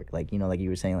New York. Like, you know, like you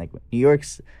were saying, like New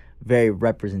York's very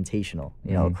representational,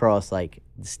 you know, across like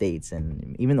the states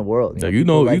and even the world. Yeah, people like you to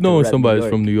know when rep New somebody's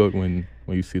York. from New York when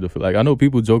you see the like. I know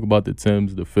people joke about the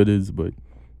Timbs, the fitteds, but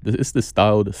it's the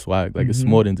style, the swag. Like it's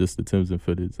more than just the Timbs and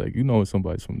fitteds. Like you know when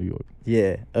somebody's from New York.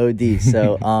 Yeah, OD.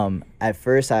 So at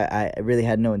first I really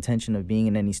had no intention of being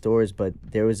in any stores, but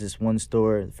there was this one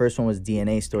store. The first one was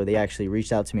DNA store. They actually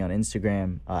reached out to me on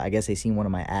Instagram. I guess they seen one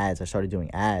of my ads. I started doing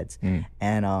ads,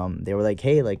 and they were like,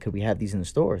 "Hey, like, could we have these in the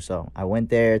store?" So I went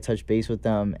there, touched base with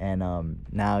them, and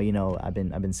now you know I've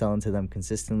been selling to them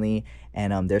consistently,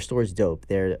 and their store is dope.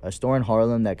 They're a store in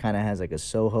Harlem that kind of has like a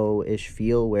Soho-ish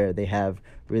feel, where they have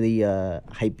really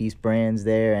hype beast brands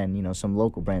there, and you know some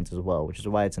local brands as well, which is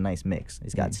why it's a nice mix.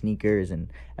 It's got sneakers and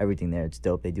everything there. It's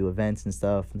dope. They do events and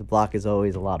stuff. The block is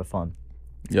always a lot of fun.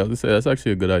 Yeah, I was gonna say that's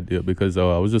actually a good idea because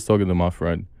I was just talking to my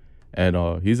friend, and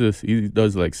he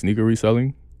does like sneaker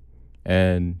reselling,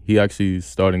 and he actually is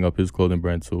starting up his clothing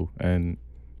brand too. And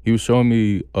he was showing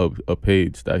me a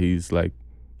page that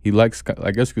he likes.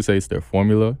 I guess you could say it's their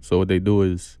formula. So what they do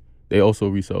is they also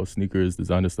resell sneakers,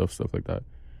 designer stuff like that,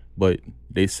 but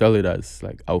they sell it as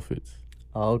like outfits.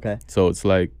 Oh, okay. So it's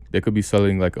like they could be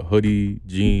selling like a hoodie,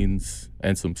 jeans,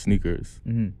 and some sneakers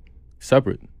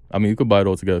separate. I mean, you could buy it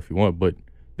all together if you want, but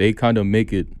they kind of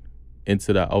make it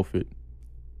into that outfit.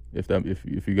 If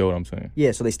you get what I'm saying.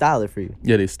 Yeah, so they style it for you.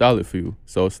 Yeah, they style it for you.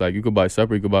 So it's like you could buy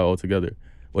separate, you could buy it all together.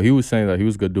 What he was saying that he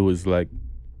was gonna do is like,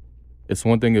 it's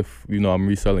one thing if you know I'm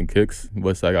reselling kicks, but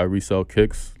it's like I resell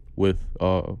kicks with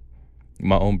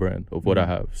my own brand of what I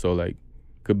have. So like,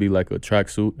 could be like a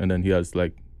tracksuit, and then he has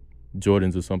like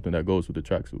Jordans or something that goes with the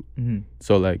tracksuit.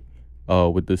 So like,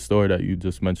 with the store that you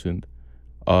just mentioned,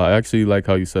 I actually like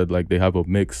how you said like they have a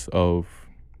mix of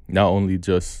not only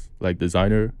just like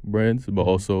designer brands but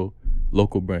also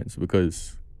local brands,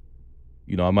 because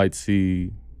you know I might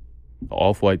see an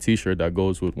off-white T-shirt that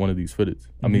goes with one of these fitteds.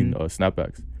 I mean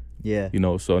snapbacks. Yeah. You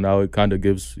know, so now it kind of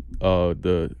gives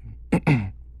the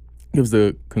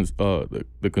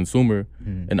the consumer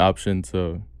an option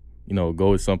to, you know, go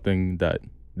with something that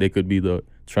they could be the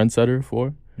trendsetter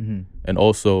for, and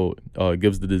also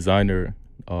gives the designer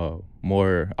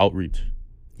more outreach.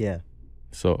 Yeah.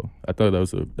 So I thought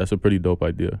that's a pretty dope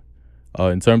idea.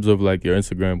 In terms of like your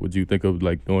Instagram, would you think of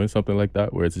like doing something like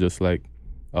that where it's just like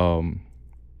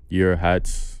your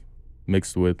hats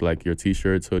mixed with like your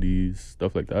T-shirts, hoodies,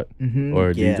 stuff like that,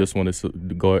 or do you just want to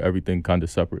go everything kind of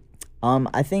separate?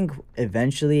 I think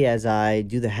eventually as I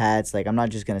do the hats, like I'm not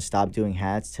just gonna stop doing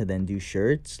hats to then do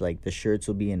shirts. Like the shirts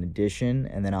will be an addition,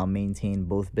 and then I'll maintain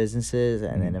both businesses.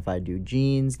 And then if I do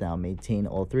jeans, then I'll maintain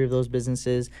all three of those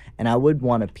businesses. And I would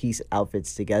want to piece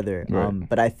outfits together. Right.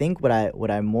 But I think what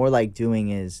I'm more like doing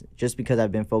is, just because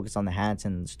I've been focused on the hats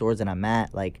and the stores that I'm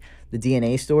at, like the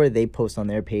DNA store, they post on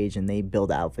their page and they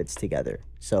build outfits together.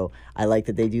 So I like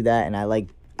that they do that, and I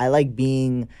like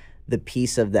being the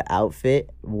piece of the outfit,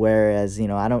 whereas you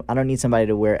know I don't need somebody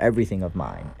to wear everything of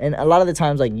mine. And a lot of the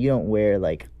times, like, you don't wear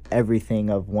like everything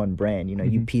of one brand, you know.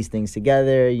 You piece things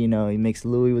together, you know, you mix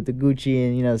Louis with the Gucci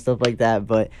and you know stuff like that.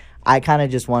 But I kind of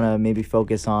just want to maybe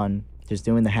focus on just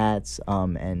doing the hats,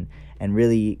 and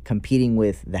really competing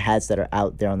with the hats that are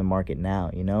out there on the market now,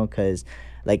 you know, because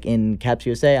like in Caps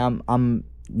USA, I'm on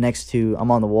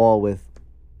the wall with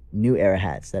new era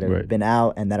hats that have been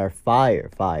out and that are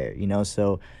fire, you know.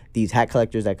 So these hat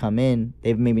collectors that come in,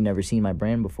 they've maybe never seen my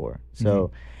brand before.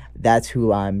 So that's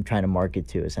who I'm trying to market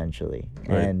to, essentially.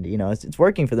 And you know, it's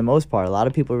working for the most part. A lot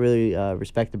of people really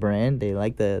respect the brand. They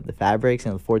like the fabrics,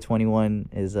 and the 421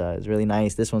 is really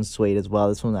nice. This one's suede as well.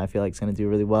 This one I feel like is going to do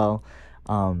really well.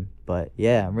 But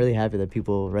yeah, I'm really happy that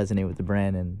people resonate with the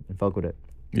brand and fuck with it.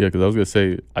 Yeah, because I was gonna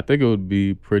say, I think it would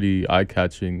be pretty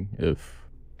eye-catching if,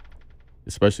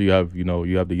 especially you have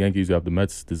the Yankees, you have the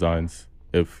Mets designs,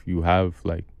 if you have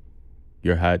like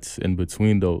your hats in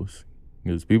between those,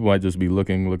 because people might just be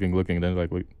looking, and then like,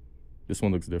 wait, this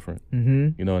one looks different.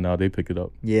 You know, and now they pick it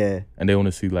up. Yeah. And they want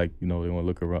to see, like, you know, they want to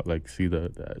look around, like see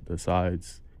the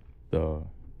sides, the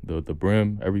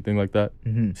brim, everything like that.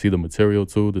 See the material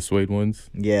too, the suede ones.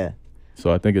 Yeah.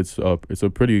 So I think it's a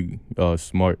pretty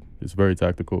smart, it's very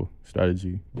tactical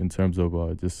strategy in terms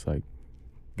of just like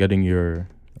getting your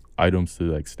items to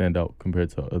like stand out compared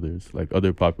to others, like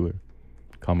other popular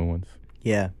common ones.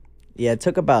 Yeah. It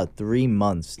took about 3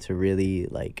 months to really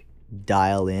like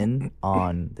dial in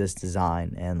on this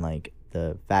design, and like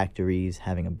the factories,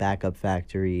 having a backup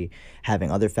factory, having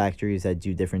other factories that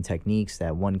do different techniques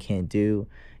that one can't do.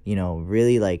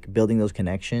 really like building those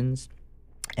connections.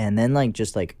 And then like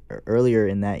just like earlier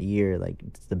in that year, like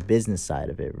the business side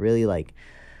of it, really like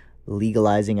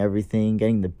legalizing everything,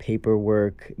 getting the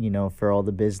paperwork, for all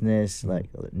the business, like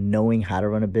knowing how to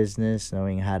run a business,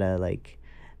 knowing how to like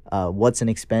what's an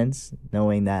expense,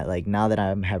 knowing that like now that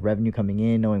I have revenue coming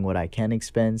in, knowing what I can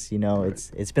expense,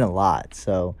 Right. it's been a lot.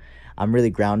 So I'm really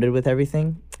grounded with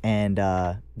everything, and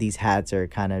these hats are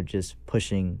kind of just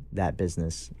pushing that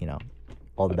business,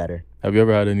 all the better. Have you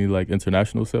ever had any like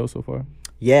international sales so far?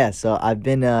 Yeah, so I've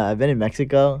been in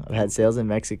Mexico. I've had Okay. sales in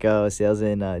Mexico, sales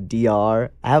in DR.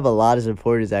 I have a lot of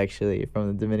supporters actually from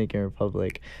the Dominican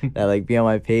Republic that like be on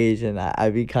my page, and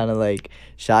I be kind of like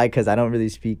shy because I don't really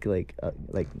speak like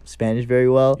Spanish very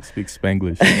well. He speaks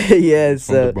Spanglish. Yeah, He's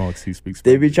from the so Bronx. He speaks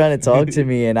they be trying to talk to Spanglish.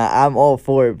 me, and I'm all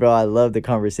for it, bro. I love the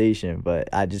conversation, but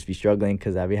I just be struggling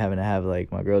because I be having to have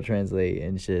like my girl translate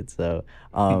and shit. So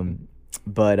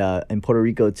but in Puerto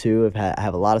Rico too, I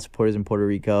have a lot of supporters in Puerto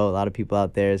Rico, a lot of people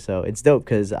out there, so it's dope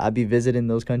because I be visiting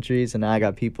those countries, and now I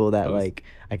got people I that was like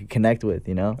I could connect with,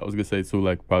 I was gonna say too,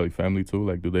 like probably family too.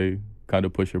 Like, do they kind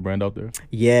of push your brand out there?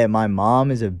 Yeah, my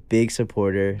mom is a big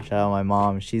supporter. Shout out my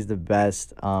mom. She's the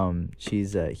best.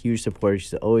 She's a huge supporter.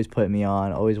 She's always putting me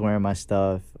on, always wearing my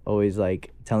stuff, always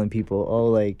like telling people, oh,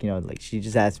 like, like she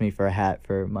just asked me for a hat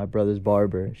for my brother's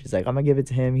barber. She's like, I'm gonna give it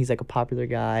to him. He's like a popular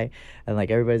guy, and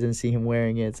like everybody's gonna see him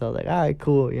wearing it. So I was like, all right,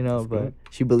 cool, That's but good.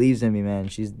 she believes in me, man.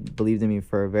 She's believed in me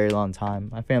for a very long time.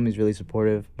 My family's really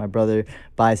supportive. My brother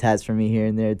buys hats for me here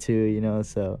and there too,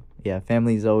 so yeah,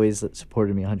 family's always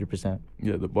supported me 100%.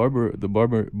 Yeah,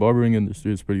 barbering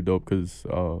industry is pretty dope because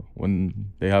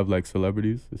when they have like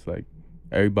celebrities, it's like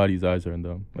everybody's eyes are on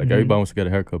them. Like everybody wants to get a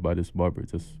haircut by this barber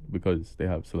just because they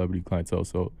have celebrity clientele.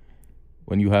 So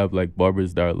when you have like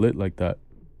barbers that are lit like that,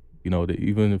 they,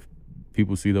 even if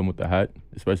people see them with the hat,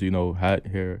 especially hat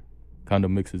hair kind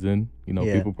of mixes in.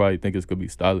 Yeah. People probably think it's gonna be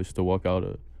stylish to walk out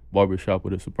a barber shop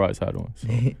with a surprise hat on. So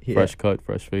Yeah. fresh cut,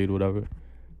 fresh fade, whatever.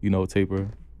 Taper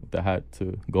with the hat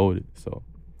to go with it. So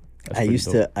that's I pretty used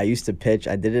dope. to I used to pitch.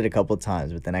 I did it a couple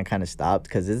times, but then I kind of stopped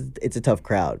because it's a tough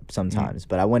crowd sometimes.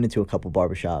 But I went into a couple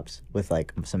barbershops with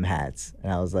like some hats,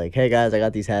 and I was like, "Hey guys, I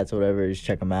got these hats, or whatever. Just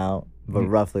check them out." But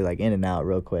roughly like in and out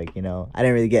real quick. I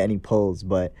didn't really get any pulls,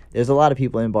 but there's a lot of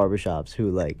people in barbershops who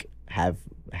like have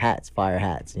hats, fire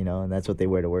hats, and that's what they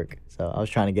wear to work. So I was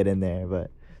trying to get in there,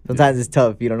 but sometimes it's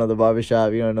tough. You don't know the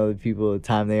barbershop, you don't know the people, the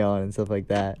time they on, and stuff like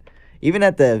that. Even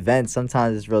at the event,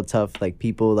 sometimes it's real tough. Like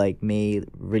people like may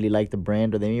really like the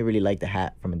brand, or they may really like the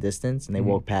hat from a distance, and they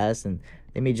walk past, and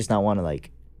they may just not want to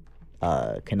like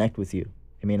connect with you.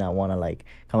 They may not want to like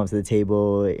come up to the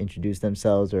table, introduce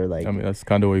themselves, or like I mean, that's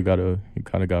kind of where you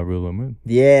kind of got to reel them in.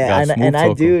 yeah, Gotta and smooth I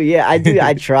talk do. 'em. Yeah, I do.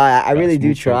 I try. I Gotta really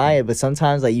do smooth talk 'em. try. But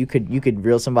sometimes like you could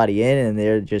reel somebody in, and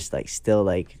they're just like still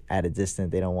like at a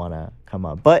distance. They don't want to come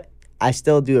up. But I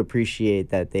still do appreciate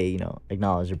that they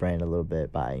acknowledge the brand a little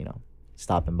bit by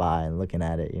stopping by and looking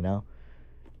at it.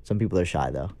 Some people are shy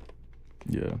though.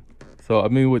 Yeah. So I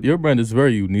mean, with your brand, it's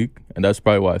very unique, and that's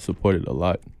probably why I support it a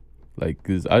lot. Like,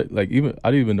 cause I didn't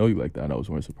even know you like that, and I was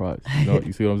more surprised.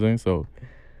 You see what I'm saying? So,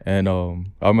 and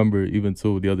I remember even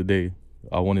too the other day,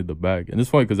 I wanted the bag, and it's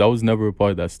funny because I was never a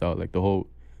part of that style, like the whole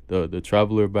the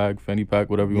traveler bag, fanny pack,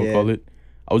 whatever you want to Yeah. call it.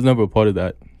 I was never a part of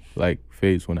that like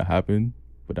phase when it happened.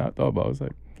 But I thought about it, I was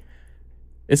like,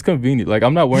 it's convenient. Like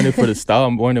I'm not wearing it for the style.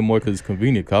 I'm wearing it more because it's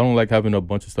convenient. 'Cause I don't like having a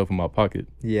bunch of stuff in my pocket.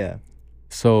 Yeah.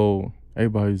 So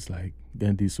everybody's like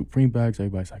getting these Supreme bags.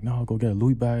 Everybody's like, no, go get a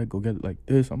Louis bag. Go get it like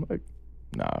this. I'm like,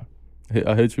 nah.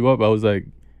 I hit you up. I was like,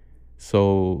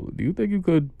 so do you think you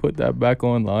could put that back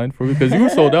online for me? Because you were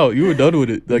sold out. You were done with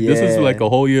it. Like this is like Yeah. a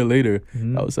whole year later.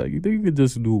 Mhm. I was like, you think you could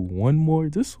just do one more?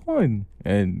 Just one.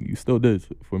 And you still did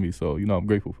for me. So, I'm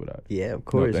grateful for that. Yeah, of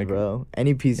course, thank you. bro.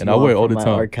 Any piece And you I wear want it all from the my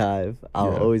time. archive,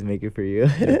 I'll Yeah. always make it for you.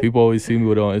 Yeah, people always see me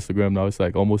with it on Instagram now. It's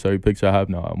like almost every picture I have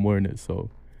now, I'm wearing it.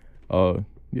 So,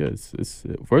 yeah, it's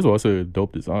first of all, it's a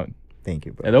dope design. Thank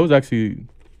you, bro. And that was actually,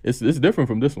 it's different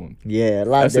from this one. Yeah, a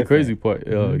lot That's the different. crazy part.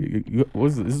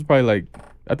 This is probably like,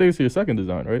 I think it's your second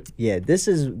design, right? Yeah, this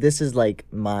is like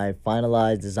my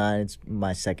finalized design. It's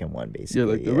my second one, basically. Yeah,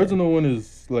 like the original one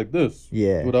is like this.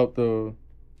 Yeah. Without the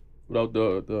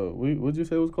what'd you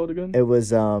say it was called again? It was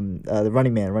the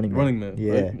Running Man. Running Man.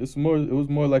 Yeah. Right? It was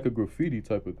more like a graffiti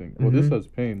type of thing. Well, this has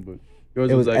pain, but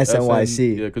yours It was like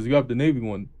SNYC. Yeah, because you have the navy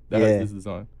one that Yeah. has this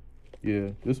design. Yeah,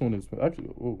 this one is actually.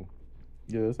 Oh,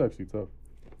 yeah, it's actually tough.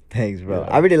 Thanks, bro. Yeah.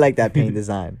 I really like that paint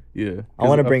design. Yeah, I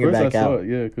wanna bring it at first back I saw out. it,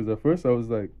 yeah, because at first I was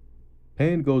like,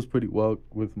 pain goes pretty well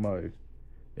with my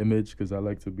image because I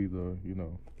like to be the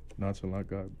nonchalant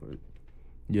guy, but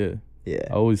yeah. Yeah.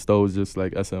 I always thought it was just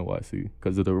like SNYC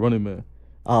because of the Running Man.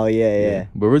 Oh yeah, Yeah, yeah.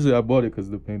 but originally I bought it because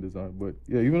of the paint design. But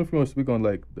yeah, even if you want to speak on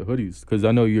like the hoodies, because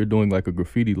I know you're doing like a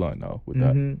graffiti line now with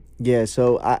that. Yeah,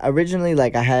 so I originally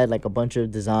like I had like a bunch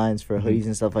of designs for Hmm. hoodies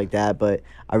and stuff like that, but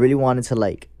I really wanted to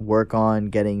like work on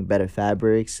getting better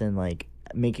fabrics and like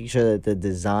making sure that the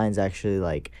designs actually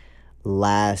like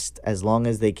last as long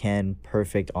as they can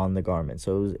perfect on the garment.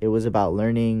 So it was about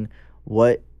learning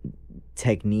what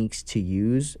techniques to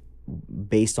use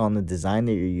based on the design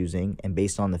that you're using and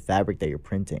based on the fabric that you're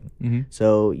printing. Hmm.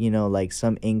 So, like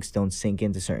some inks don't sink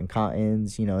into certain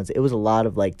cottons. It was a lot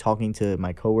of like talking to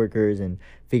my coworkers and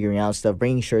figuring out stuff,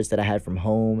 bringing shirts that I had from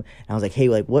home. And I was like, hey,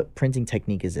 like what printing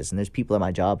technique is this? And there's people at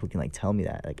my job who can like tell me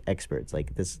that, like experts.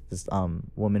 Like this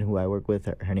woman who I work with,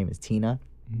 her name is Tina.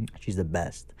 Hmm. She's the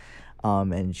best.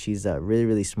 And she's really,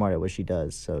 really smart at what she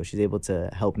does. So she's able to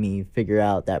help me figure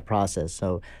out that process.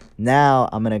 So now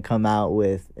I'm going to come out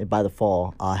with, by the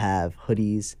fall, I'll have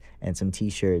hoodies and some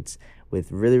t-shirts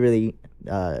with really, really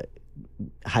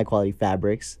high quality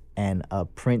fabrics and a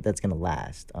print that's going to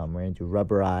last. We're going to do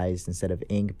rubberized instead of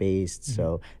ink based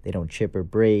so they don't chip or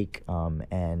break.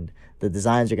 And the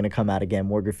designs are going to come out again,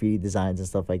 more graffiti designs and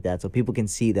stuff like that. So people can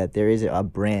see that there is a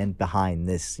brand behind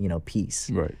this,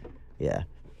 piece. Right. Yeah.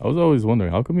 I was always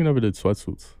wondering how come you never did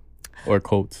sweatsuits or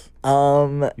coats.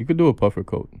 You could do a puffer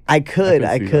coat. I could,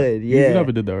 You yeah.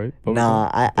 never did that, right? Puffer Nah,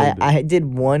 coat? I, thought you I, I did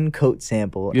one coat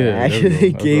sample. Yeah, And I there we go.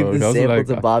 actually That's gave all- the I was sample like,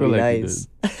 to I feel Bobby like you Nice.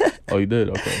 Oh, you did?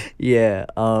 Okay. Yeah.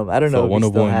 I don't So know if one he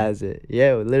of still one. has it.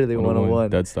 Yeah, literally one on one.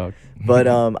 Dead stock. But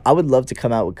I would love to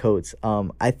come out with coats.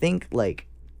 I think like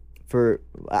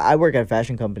I work at a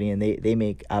fashion company and they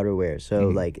make outerwear. So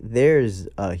like there's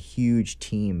a huge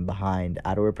team behind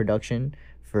outerwear production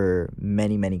for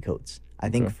many, many coats. I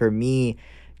think Okay. for me,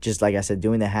 just like I said,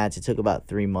 doing the hats, it took about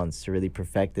 3 months to really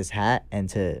perfect this hat, and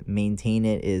to maintain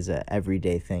it is a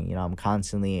everyday thing. I'm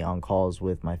constantly on calls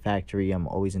with my factory. I'm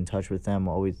always in touch with them,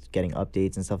 always getting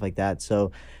updates and stuff like that.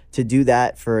 So to do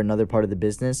that for another part of the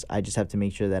business, I just have to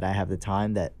make sure that I have the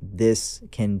time that this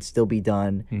can still be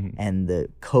done, and the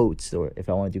coats, or if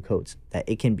I want to do coats, that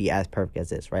it can be as perfect as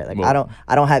this, right? Like Well-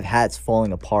 I don't have hats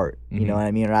falling apart, you know what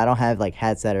I mean? Or I don't have like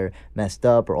hats that are messed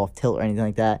up or off tilt or anything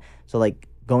like that. So like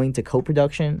going to coat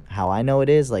production, how I know it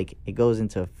is, like it goes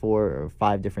into 4 or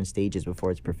 5 different stages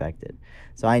before it's perfected.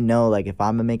 So I know like if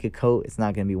I'm gonna make a coat, it's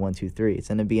not gonna be 1, 2, 3. It's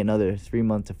gonna be another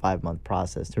 3-month to 5-month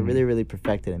process to really, really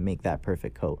perfect it and make that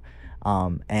perfect coat.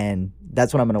 And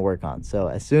that's what I'm gonna work on. So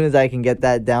as soon as I can get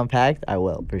that down packed, I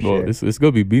will for Well, sure. it's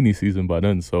gonna be beanie season by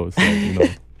then, so it's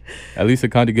like at least it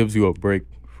kind of gives you a break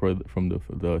from the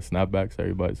snapbacks.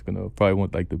 Everybody's gonna probably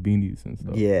want like the beanies and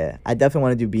stuff. Yeah, I definitely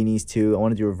want to do beanies too. I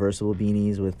want to do reversible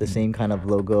beanies with the same kind of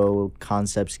logo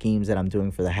concept schemes that I'm doing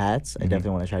for the hats. I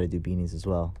definitely want to try to do beanies as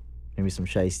well. Maybe some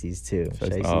shiesties too.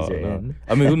 Shiesties are in.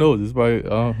 I mean, who knows? It's probably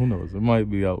who knows? It might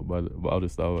be out by the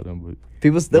style of them, but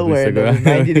People still Maybe wearing them.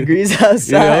 cigarette. It's 90 degrees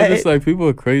outside. yeah, I was just like, people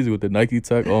are crazy with the Nike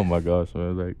tech. Oh my gosh,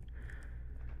 man!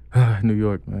 Like, New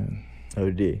York, man.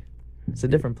 OD. It's a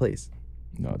different place.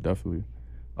 No, definitely.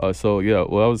 So yeah,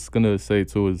 what I was gonna say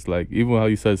too is like, even how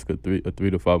you said it's a 3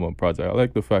 to 5 month project. I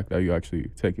like the fact that you actually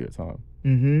take your time.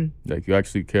 Mm-hmm. Like you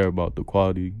actually care about the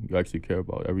quality. You actually care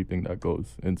about everything that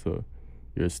goes into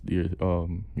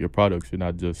your products. You're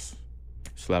not just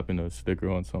slapping a sticker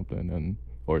on something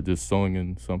or just sewing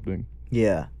in something.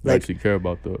 Yeah. You actually care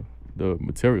about the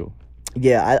material.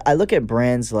 Yeah, I look at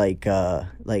brands like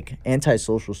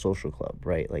Antisocial Social Club,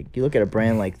 right? Like you look at a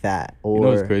brand like that, or You know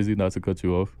what's crazy? Not to cut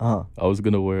you off. Uh-huh. I was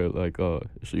gonna wear like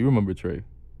you remember Trey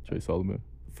Solomon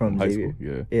From high Xavier. school?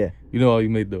 Yeah. Yeah. You know how you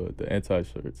made the anti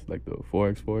shirts, like the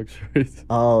 4x4x shirts.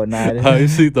 Oh no, I didn't. I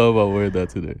actually thought about wearing that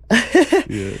today.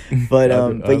 Yeah. But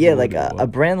I but yeah, haven't like worn it in a while.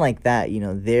 brand like that,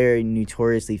 they're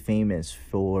notoriously famous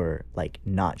for like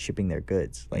not shipping their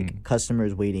goods. Like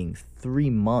customers waiting 3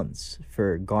 months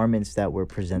for garments that were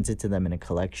presented to them in a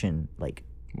collection like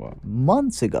Wow.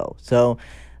 months ago. So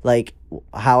like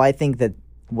how I think that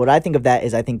what I think of that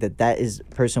is I think that is a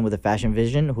person with a fashion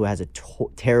vision who has a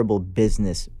terrible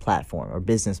business platform or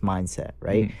business mindset,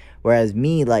 right? Whereas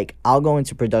me, like I'll go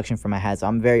into production for my hats.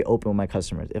 I'm very open with my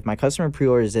customers. If my customer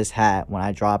pre-orders this hat, when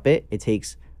I drop it, it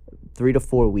takes 3 to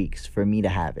 4 weeks for me to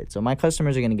have it. So my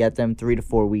customers are going to get them 3 to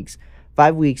 4 weeks,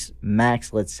 5 weeks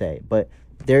max, let's say. But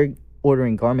they're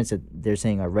ordering garments that they're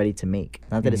saying are ready to make.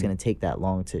 Not that it's going to take that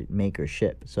long to make or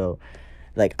ship. So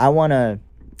like I want to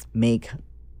make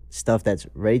stuff that's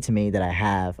ready to make that I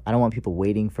have. I don't want people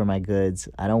waiting for my goods.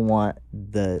 I don't want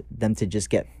them to just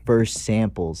get first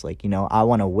samples. Like, I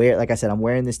want to wear, like I said, I'm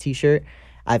wearing this t-shirt.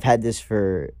 I've had this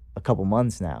for a couple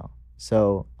months now.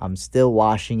 So I'm still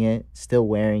washing it, still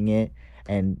wearing it.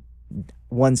 And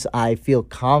once I feel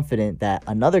confident that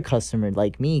another customer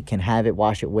like me can have it,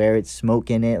 wash it, wear it, smoke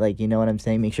in it, like, you know what I'm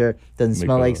saying? Make sure it doesn't Make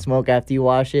smell like a smoke after you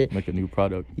wash it. make a new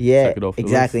product. Yeah, Check it off the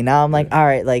exactly. list. Now I'm like, Yeah. all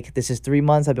right, like this is 3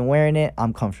 months I've been wearing it.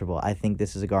 I'm comfortable. I think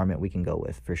this is a garment we can go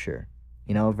with for sure.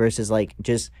 You know, versus like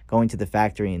just going to the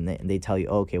factory and they tell you,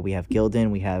 oh, okay, we have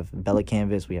Gildan, we have Bella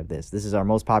Canvas, we have this. This is our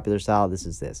most popular style. This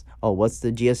is this. Oh, what's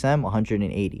the GSM?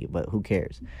 180, but who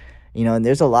cares? You know, and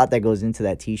there's a lot that goes into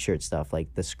that t-shirt stuff.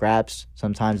 Like the scraps,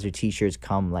 sometimes your t-shirts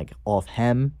come like off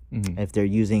hem. If they're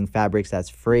using fabrics that's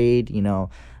frayed, you know,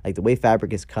 like the way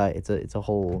fabric is cut, it's a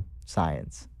whole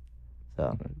science.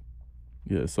 So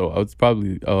Yeah, so I was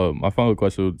probably my final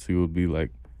question to you would be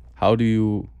like, how do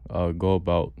you go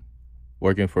about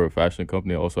working for a fashion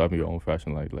company and also having your own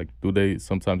fashion line? Like, do they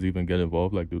sometimes even get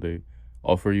involved? Like, do they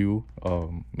offer you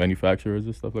manufacturers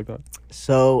and stuff like that?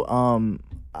 So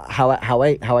how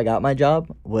I got my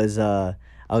job was I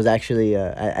was actually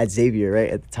at Xavier right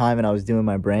at the time, and I was doing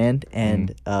my brand,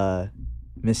 and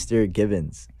Mr.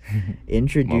 Gibbons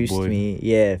introduced boy. me.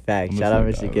 Yeah, fact. Shout out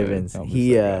miss that Mr. guy, Gibbons. man. I miss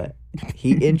He that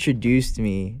he introduced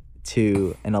me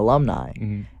to an alumni.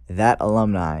 That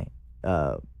alumni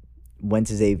went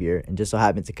to Xavier and just so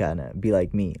happened to kind of be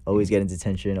like me, always getting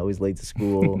detention, always late to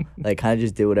school, like kind of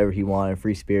just did whatever he wanted,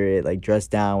 free spirit, like dressed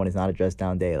down when it's not a dress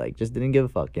down day, like just didn't give a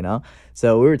fuck, you know?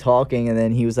 So we were talking and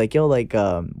then he was like, yo, like,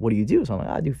 what do you do? So I'm like,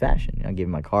 I do fashion. I gave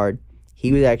him my card.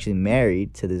 He was actually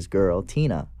married to this girl,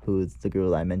 Tina, who's the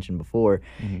girl that I mentioned before.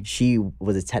 She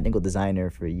was a technical designer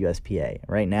for USPA.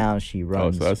 Right now, she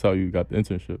runs. Oh, so that's how you got the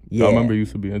internship. Yeah. I remember you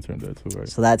used to be an intern there too, right?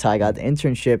 So that's how I got the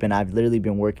internship, and I've literally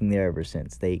been working there ever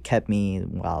since. They kept me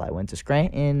while I went to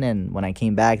Scranton, and when I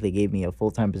came back, they gave me a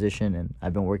full-time position, and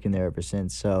I've been working there ever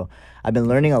since. So I've been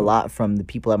learning a lot from the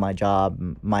people at my job.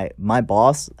 My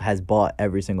boss has bought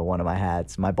every single one of my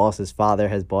hats. My boss's father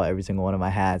has bought every single one of my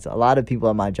hats. A lot of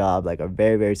people at my job like are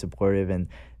very, very supportive, and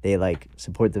they like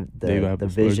support the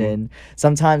vision.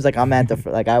 Sometimes like I'm at the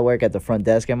like I work at the front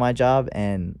desk at my job,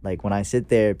 and like when I sit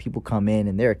there, people come in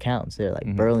and their accounts, they're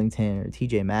like Burlington or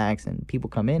TJ Maxx, and people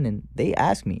come in and they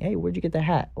ask me, hey, where'd you get the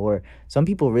hat? Or some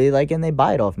people really like it and they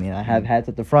buy it off me, and I have hats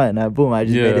at the front, and I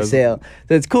just made a sale.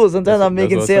 So it's cool. Sometimes I'm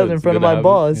making sales in front of my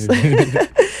boss.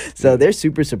 So they're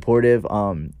super supportive.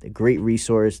 Great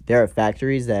resource. There are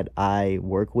factories that I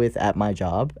work with at my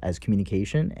job as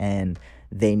communication, and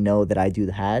they know that I do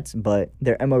the hats, but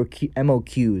their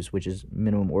MOQs, which is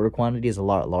minimum order quantity, is a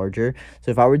lot larger.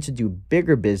 So if I were to do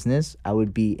bigger business, I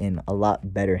would be in a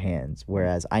lot better hands.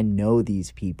 Whereas I know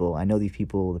these people. I know these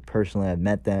people personally. I've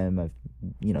met them.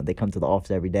 They come to the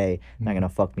office every day. They're not going to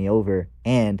fuck me over.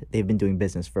 And they've been doing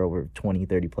business for over 20,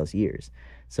 30 plus years.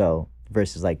 So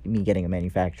versus like me getting a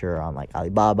manufacturer on like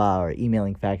Alibaba or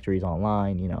emailing factories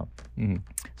online,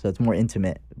 So it's more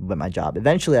intimate with my job.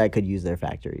 Eventually I could use their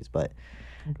factories, but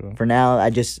for now I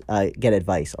just get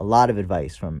advice, a lot of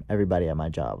advice from everybody at my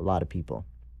job, a lot of people.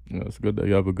 Yeah, it's good that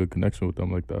you have a good connection with them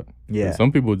like that. Yeah.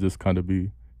 Some people just kind of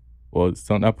be, well,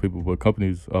 some not people, but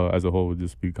companies as a whole would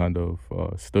just be kind of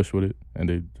stush with it, and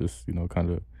they just, kind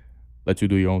of let you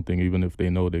do your own thing, even if they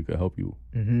know they could help you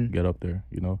get up there,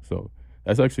 So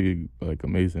that's actually like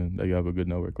amazing that you have a good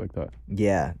network like that.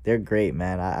 Yeah, they're great,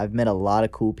 man. I've met a lot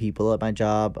of cool people at my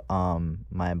job.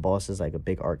 My boss is like a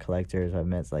big art collector, so I've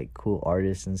met like cool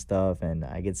artists and stuff, and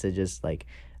I get to just like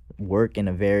work in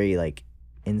a very like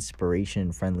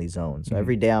inspiration friendly zone. So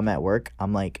every day I'm at work,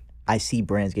 I'm like, I see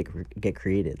brands get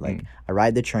created. Like I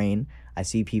ride the train, I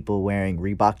see people wearing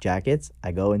Reebok jackets.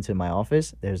 I go into my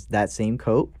office, there's that same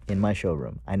coat in my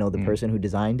showroom. I know the person who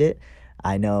designed it.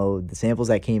 I know the samples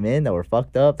that came in that were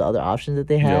fucked up, the other options that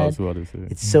they had. Yeah, that's what I say.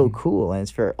 It's so cool, and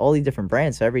it's for all these different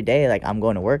brands. So every day, like I'm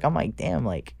going to work, I'm like, damn,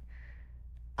 like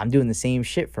I'm doing the same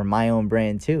shit for my own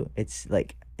brand too. It's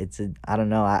like I don't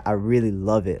know. I really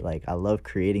love it. Like I love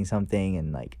creating something,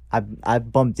 and like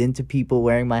I've bumped into people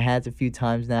wearing my hats a few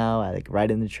times now. I like ride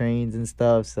in the trains and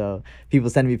stuff. So people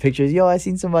send me pictures. Yo, I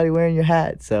seen somebody wearing your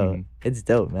hat. So it's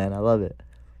dope, man. I love it.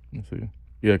 I see.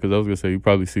 Yeah, because I was gonna say you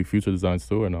probably see future designs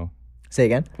too, or no? Say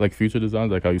again? Like future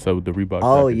designs, like how you said with the Reebok.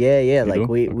 Oh, jacket. yeah. You like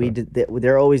do? we did.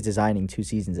 They're always designing 2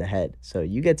 seasons ahead, so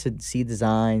you get to see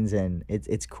designs, and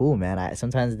it's cool, man.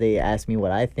 Sometimes they ask me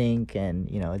what I think, and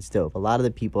it's dope. A lot of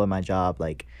the people at my job,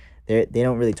 like they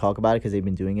don't really talk about it because they've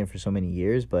been doing it for so many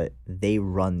years, but they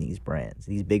run these brands,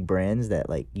 these big brands that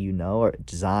like are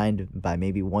designed by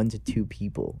maybe 1 to 2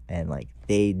 people, and like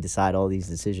they decide all these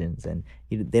decisions, and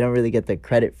they don't really get the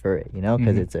credit for it,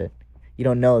 because it's you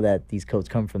don't know that these coats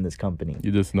come from this company.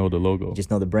 You just know the logo. You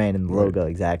just know the brand and the logo,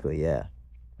 exactly, yeah.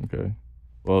 Okay.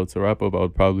 Well, to wrap up, I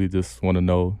would probably just want to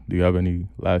know, do you have any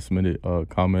last-minute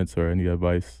comments or any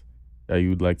advice that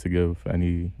you'd like to give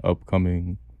any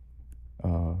upcoming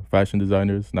fashion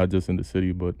designers, not just in the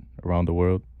city but around the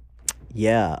world?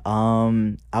 Yeah,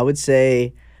 I would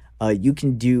say you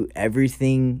can do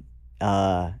everything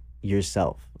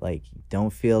yourself. Like,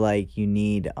 don't feel like you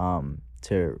need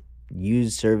to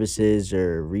use services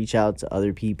or reach out to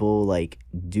other people. Like,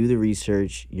 do the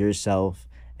research yourself.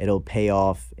 It'll pay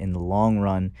off in the long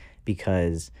run,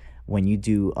 because when you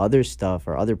do other stuff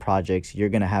or other projects, you're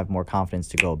gonna have more confidence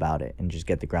to go about it and just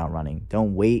get the ground running.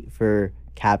 Don't wait for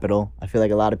capital. I feel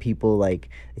like a lot of people, like,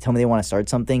 they tell me they want to start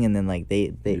something, and then like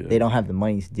they don't have the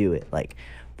money to do it. Like,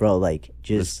 bro, like, Risk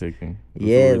just taking.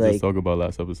 yeah, We just like, talked about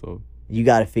last episode. you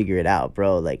got to figure it out,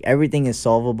 bro. Like, everything is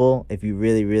solvable if you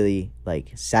really, really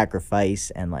like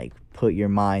sacrifice and like put your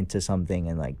mind to something,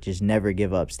 and like just never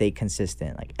give up. Stay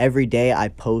consistent. Like, every day I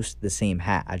post the same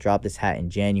hat. I dropped this hat in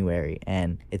January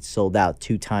and it's sold out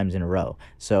 2 times in a row.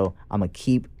 So I'm gonna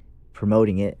keep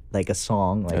promoting it like a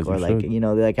song, like, As or you like, should. you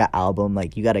know, like an album.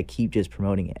 Like, you got to keep just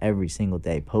promoting it every single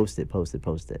day. Post it, post it,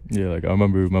 post it. Yeah, like I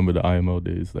remember the IML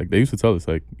days. Like they used to tell us,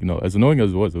 like, you know, as annoying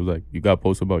as it was like you got to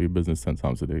post about your business 10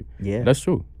 times a day. Yeah. And that's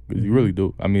true, because you really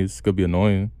do. I mean, it's could be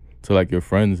annoying to like your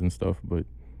friends and stuff, but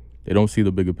they don't see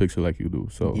the bigger picture like you do.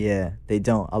 So Yeah, they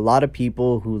don't. A lot of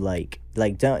people who like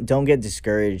don't get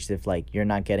discouraged if like you're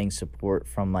not getting support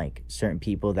from like certain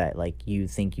people that like you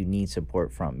think you need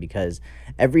support from, because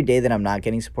every day that I'm not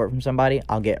getting support from somebody,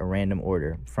 I'll get a random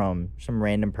order from some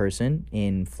random person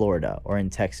in Florida or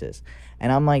in Texas.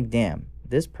 And I'm like, damn,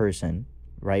 this person,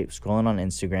 right, scrolling on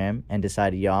Instagram and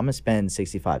decided, yo, I'm gonna spend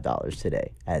 $65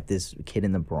 today at this kid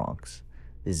in the Bronx,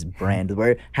 this brand,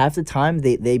 where half the time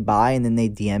they buy and then they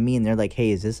DM me and they're like,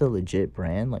 hey, is this a legit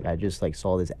brand? Like, I just like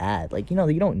saw this ad. Like, you know,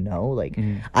 you don't know. Like,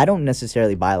 I don't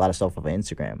necessarily buy a lot of stuff off of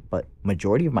Instagram, but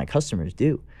majority of my customers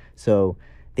do. So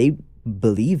they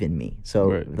believe in me.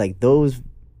 So Right. like, those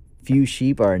few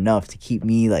sheep are enough to keep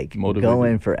me like Motivated.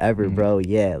 going forever, bro.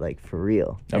 Yeah, like, for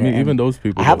real. I mean, And even those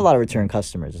people. I have a though- lot of return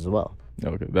customers as well.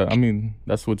 Okay, I mean,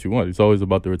 that's what you want. It's always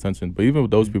about the retention. But even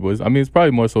with those people, I mean, it's probably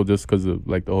more so just because of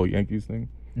like the whole Yankees thing.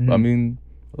 But, I mean,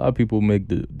 a lot of people make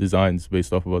the designs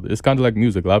based off of other. It's kind of like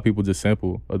music. A lot of people just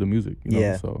sample other music. You know?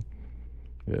 Yeah. So,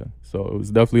 yeah. So it was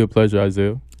definitely a pleasure,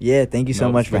 Isaiah. Yeah, thank you so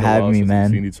know, much it's for been a while having me, since we've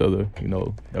man. Seen each other. You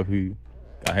know, definitely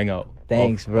hang out.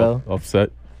 Thanks, bro. Off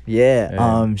set.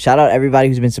 Yeah. And- Shout out everybody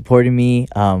who's been supporting me.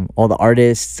 All the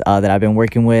artists that I've been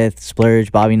working with,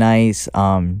 Splurge, Bobby Nice.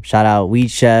 Shout out Weed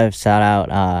Chef. Shout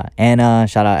out Anna.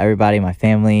 Shout out everybody, my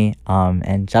family.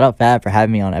 And shout out Fab for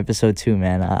having me on episode 2,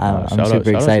 man. I'm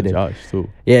super excited. Shout out to Josh too.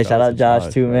 Yeah, shout out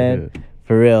Josh too, man. Right here.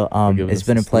 For real. giving It's us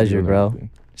been the a pleasure, studio and bro. everything.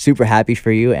 Super happy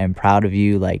for you and proud of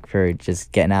you, like, for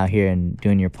just getting out here and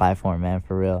doing your platform, man.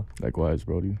 For real. Likewise,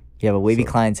 Brody. You have a wavy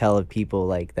So- clientele of people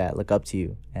like that look up to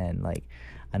you, and like,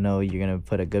 I know you're gonna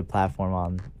put a good platform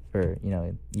on for, you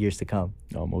know, years to come.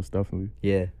 No, most definitely.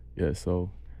 Yeah. Yeah. So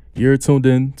you're tuned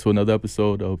in to another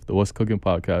episode of the What's Cooking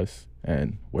podcast,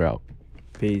 and we're out.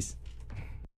 Peace.